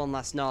Alice one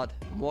last nod,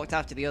 and walked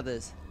after the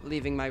others,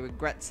 leaving my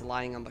regrets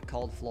lying on the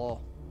cold floor.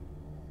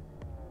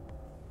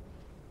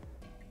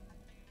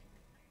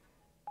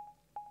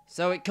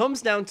 So it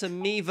comes down to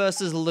me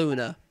versus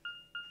Luna.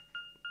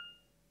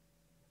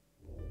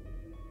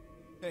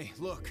 Hey,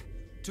 look.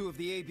 2 of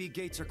the AB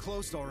gates are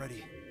closed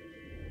already.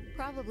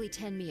 Probably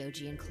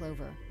Tenmyoji and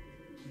Clover.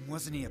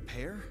 Wasn't he a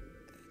pair?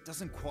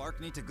 Doesn't Quark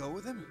need to go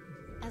with him?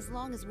 As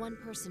long as one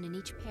person in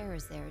each pair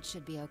is there, it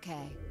should be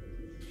okay.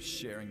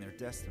 Sharing their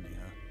destiny,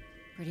 huh?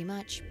 Pretty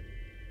much.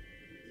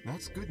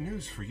 That's good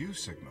news for you,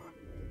 Sigma.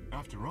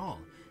 After all,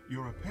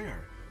 you're a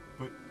pair,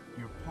 but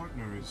your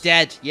partner is...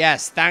 Dead,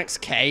 yes, thanks,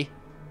 Kay.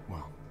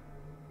 Well,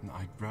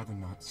 I'd rather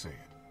not say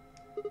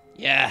it.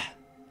 Yeah,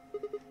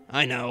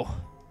 I know.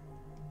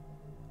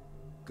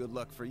 Good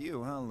luck for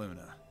you, huh,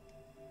 Luna?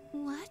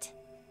 What?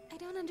 I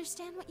don't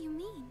understand what you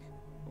mean.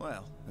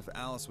 Well, if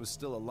Alice was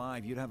still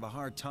alive, you'd have a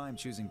hard time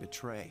choosing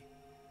Betray.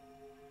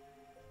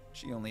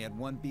 She only had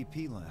 1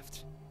 BP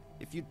left.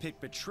 If you'd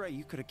picked Betray,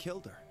 you could have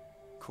killed her.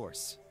 Of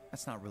course,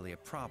 that's not really a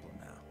problem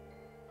now.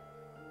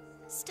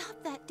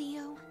 Stop that,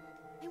 Dio.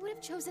 I would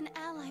have chosen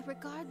Ally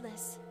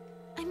regardless.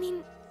 I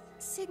mean,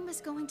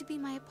 Sigma's going to be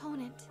my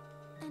opponent,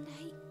 and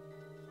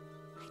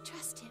I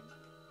trust him.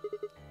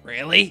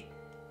 Really?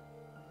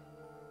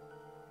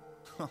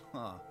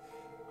 Haha.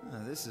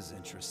 This is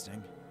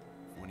interesting.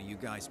 If one of you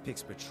guys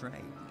picks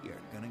Betray, you're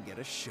gonna get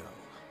a show.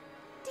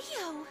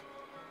 Dio!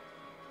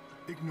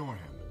 Ignore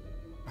him.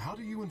 How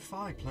do you and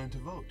Phi plan to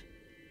vote?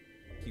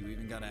 You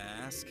even gotta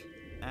ask?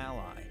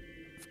 Ally.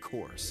 Of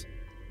course.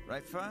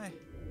 Right, Phi?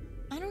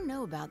 I don't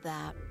know about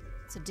that.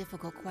 It's a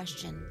difficult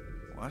question.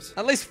 What?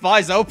 At least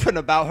Phi's open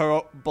about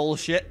her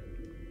bullshit.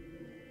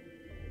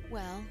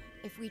 Well,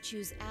 if we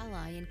choose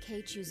Ally and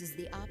Kay chooses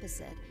the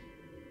opposite,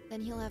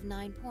 then he'll have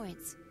 9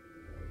 points.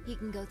 He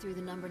can go through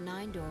the number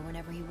 9 door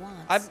whenever he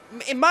wants.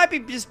 It might be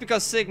just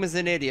because Sigma's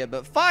an idiot,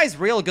 but Phi's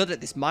real good at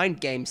this mind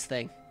games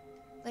thing.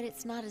 But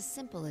it's not as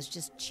simple as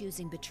just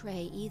choosing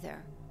Betray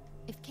either.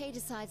 If Kay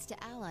decides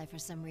to ally for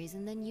some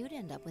reason, then you'd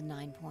end up with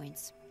 9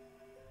 points.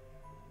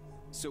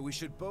 So we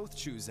should both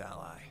choose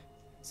Ally.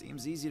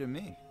 Seems easy to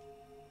me.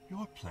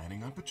 You're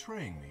planning on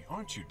betraying me,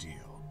 aren't you,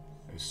 Dio?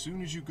 As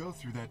soon as you go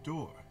through that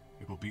door,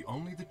 it will be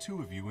only the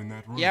 2 of you in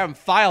that room. Yeah, and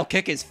Phi'll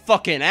kick his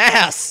fucking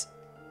ass.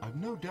 I've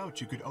no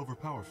doubt you could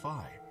overpower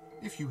Phi,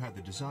 if you had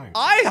the desire.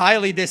 I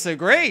highly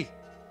disagree.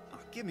 Oh,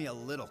 give me a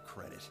little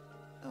credit.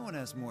 No one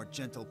has more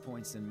gentle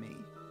points than me.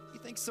 You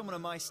think someone of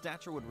my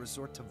stature would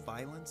resort to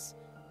violence?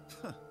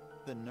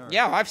 The nerve.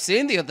 Yeah, I've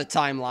seen the other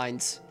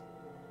timelines.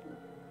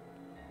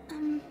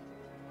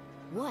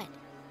 What?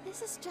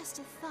 This is just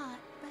a thought,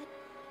 but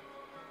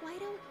why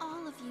don't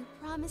all of you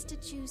promise to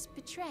choose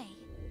Betray?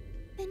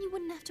 Then you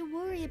wouldn't have to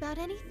worry about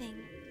anything.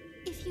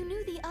 If you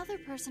knew the other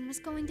person was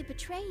going to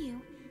betray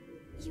you,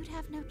 you'd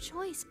have no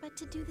choice but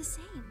to do the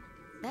same.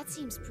 That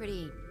seems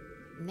pretty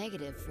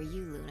negative for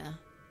you, Luna.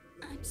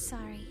 I'm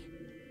sorry.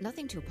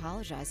 Nothing to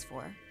apologize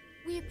for.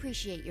 We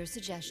appreciate your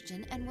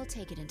suggestion and we'll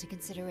take it into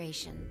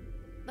consideration.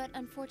 But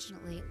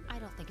unfortunately, I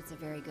don't think it's a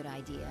very good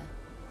idea.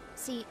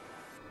 See,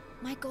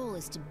 my goal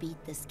is to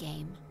beat this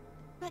game.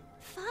 But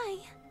Phi...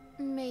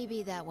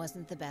 Maybe that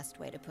wasn't the best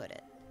way to put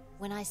it.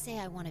 When I say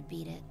I want to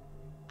beat it,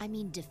 I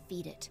mean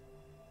defeat it.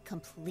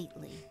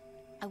 Completely.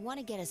 I want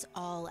to get us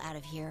all out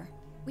of here.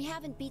 We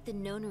haven't beat the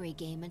nonary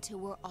game until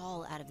we're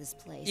all out of this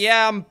place.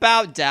 Yeah, I'm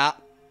about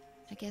that.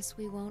 I guess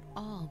we won't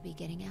all be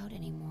getting out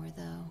anymore,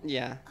 though.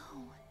 Yeah.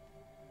 Oh,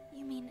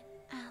 you mean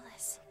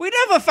Alice. We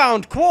never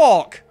found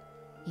Quark.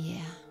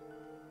 Yeah.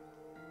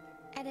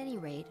 At any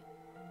rate,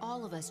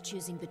 all of us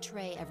choosing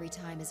Betray every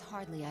time is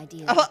hardly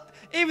ideal.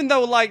 Even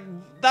though, like,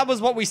 that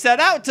was what we set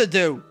out to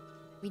do.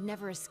 We'd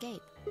never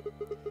escape.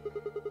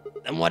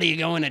 Then what are you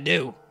going to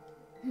do?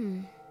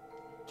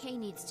 Kay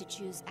needs to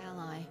choose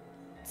Ally.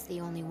 It's the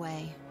only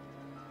way.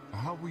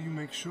 How will you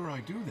make sure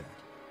I do that?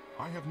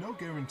 I have no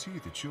guarantee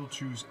that she'll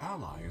choose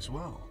Ally as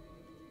well.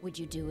 Would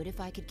you do it if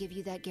I could give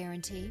you that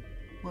guarantee?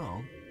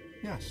 Well,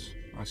 yes,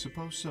 I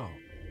suppose so.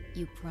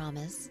 You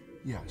promise?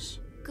 Yes.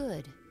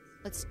 Good.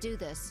 Let's do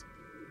this.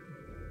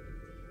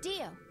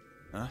 Dio,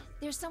 Huh?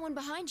 There's someone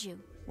behind you.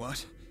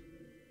 What?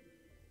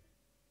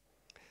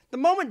 The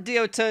moment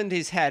Dio turned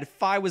his head,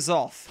 Fi was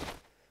off.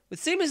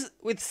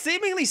 With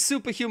seemingly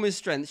superhuman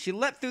strength, she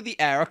leapt through the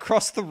air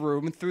across the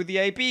room and through the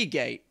AB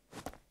gate.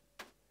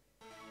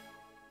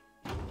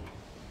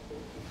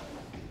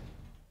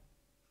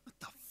 What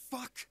the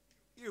fuck?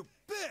 You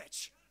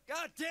bitch!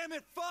 God damn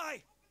it,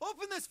 Fi!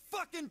 Open this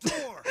fucking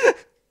door!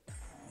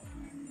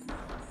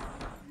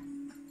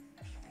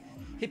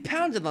 He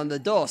pounded on the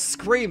door,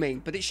 screaming,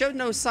 but it showed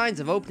no signs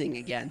of opening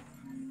again.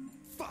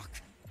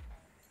 Fuck!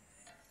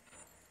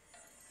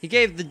 He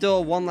gave the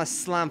door one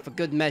last slam for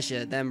good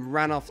measure, then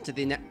ran off to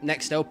the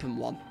next open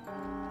one.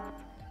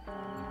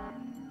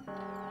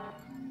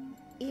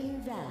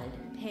 Invalid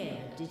pair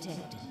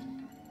detected.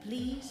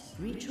 Please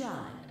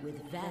retry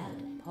with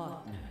valid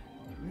partner.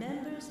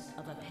 Members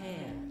of a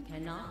pair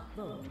cannot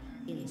vote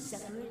in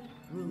separate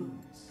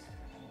rooms.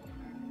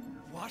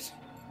 What?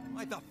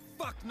 Why the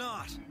fuck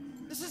not?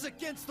 This is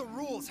against the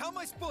rules. How am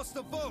I supposed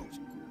to vote?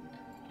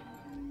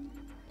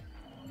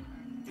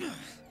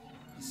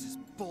 This is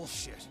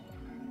bullshit.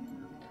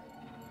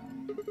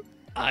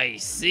 I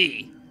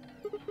see.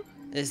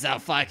 This is how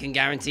Fi can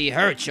guarantee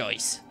her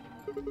choice.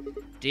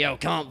 Dio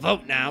can't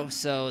vote now,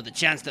 so the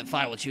chance that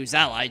Fi will choose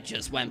Ally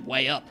just went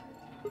way up.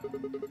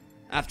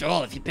 After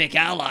all, if you pick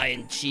Ally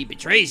and she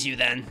betrays you,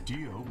 then...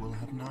 Dio will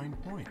have 9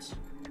 points.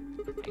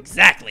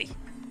 Exactly.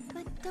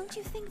 But don't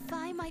you think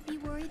Vi might be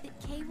worried that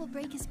Kay will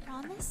break his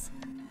promise?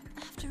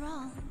 After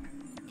all,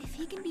 if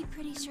he can be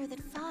pretty sure that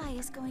Vi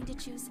is going to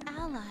choose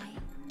Ally,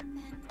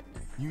 then...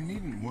 You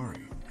needn't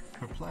worry.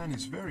 Her plan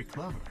is very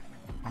clever.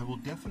 I will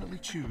definitely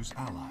choose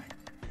Ally.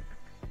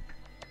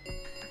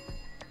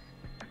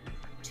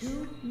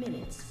 2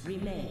 minutes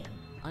remain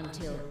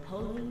until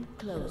polling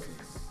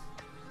closes.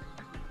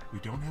 We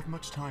don't have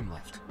much time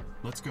left.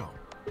 Let's go.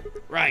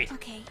 Right.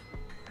 Okay.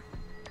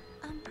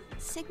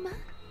 Sigma?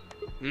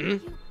 Hmm?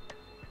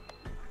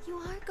 You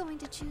are going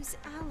to choose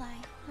Ally,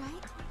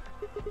 right?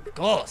 Of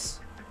course.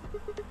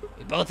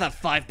 We both have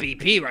 5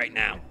 BP right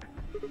now.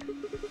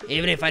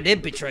 Even if I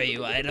did betray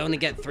you, I'd only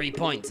get 3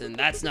 points, and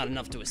that's not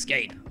enough to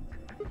escape.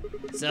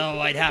 So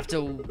I'd have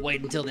to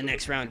wait until the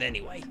next round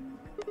anyway.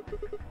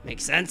 Make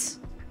sense?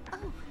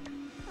 Oh,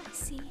 I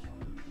see.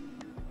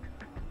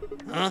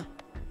 Huh? Oh,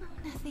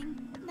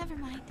 nothing. Never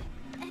mind.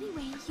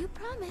 Anyway, you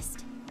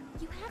promised.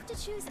 You have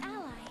to choose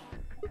Ally.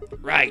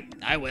 Right,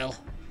 I will.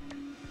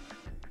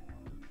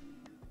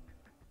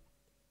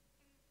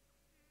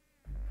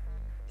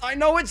 I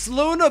know it's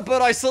Luna,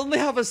 but I suddenly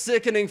have a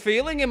sickening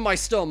feeling in my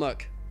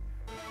stomach.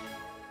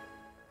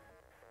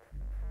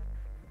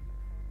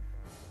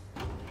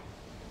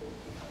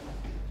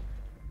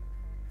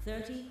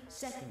 "30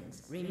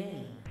 seconds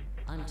remain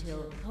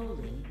until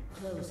polling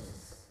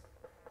closes."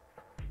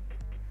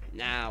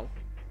 Now,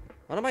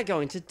 what am I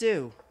going to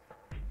do?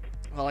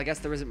 Well, I guess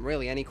there isn't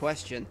really any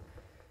question.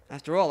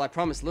 After all, I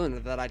promised Luna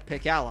that I'd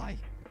pick Ally.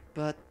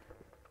 But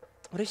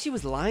what if she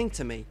was lying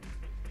to me?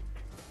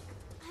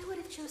 I would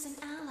have chosen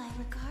Ally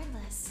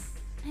regardless.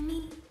 I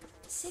mean,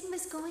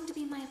 Sigma's going to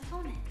be my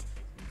opponent,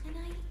 and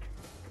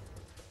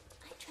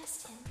I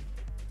trust him.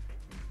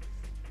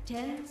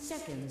 10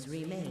 seconds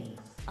remain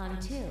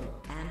until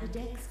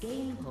Ambidex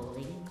game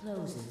polling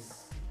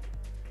closes.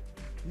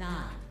 9,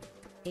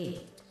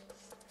 8,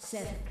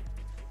 7,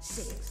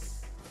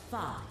 6,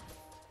 5,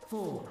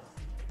 4,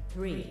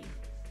 3,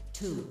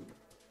 2,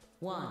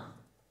 1.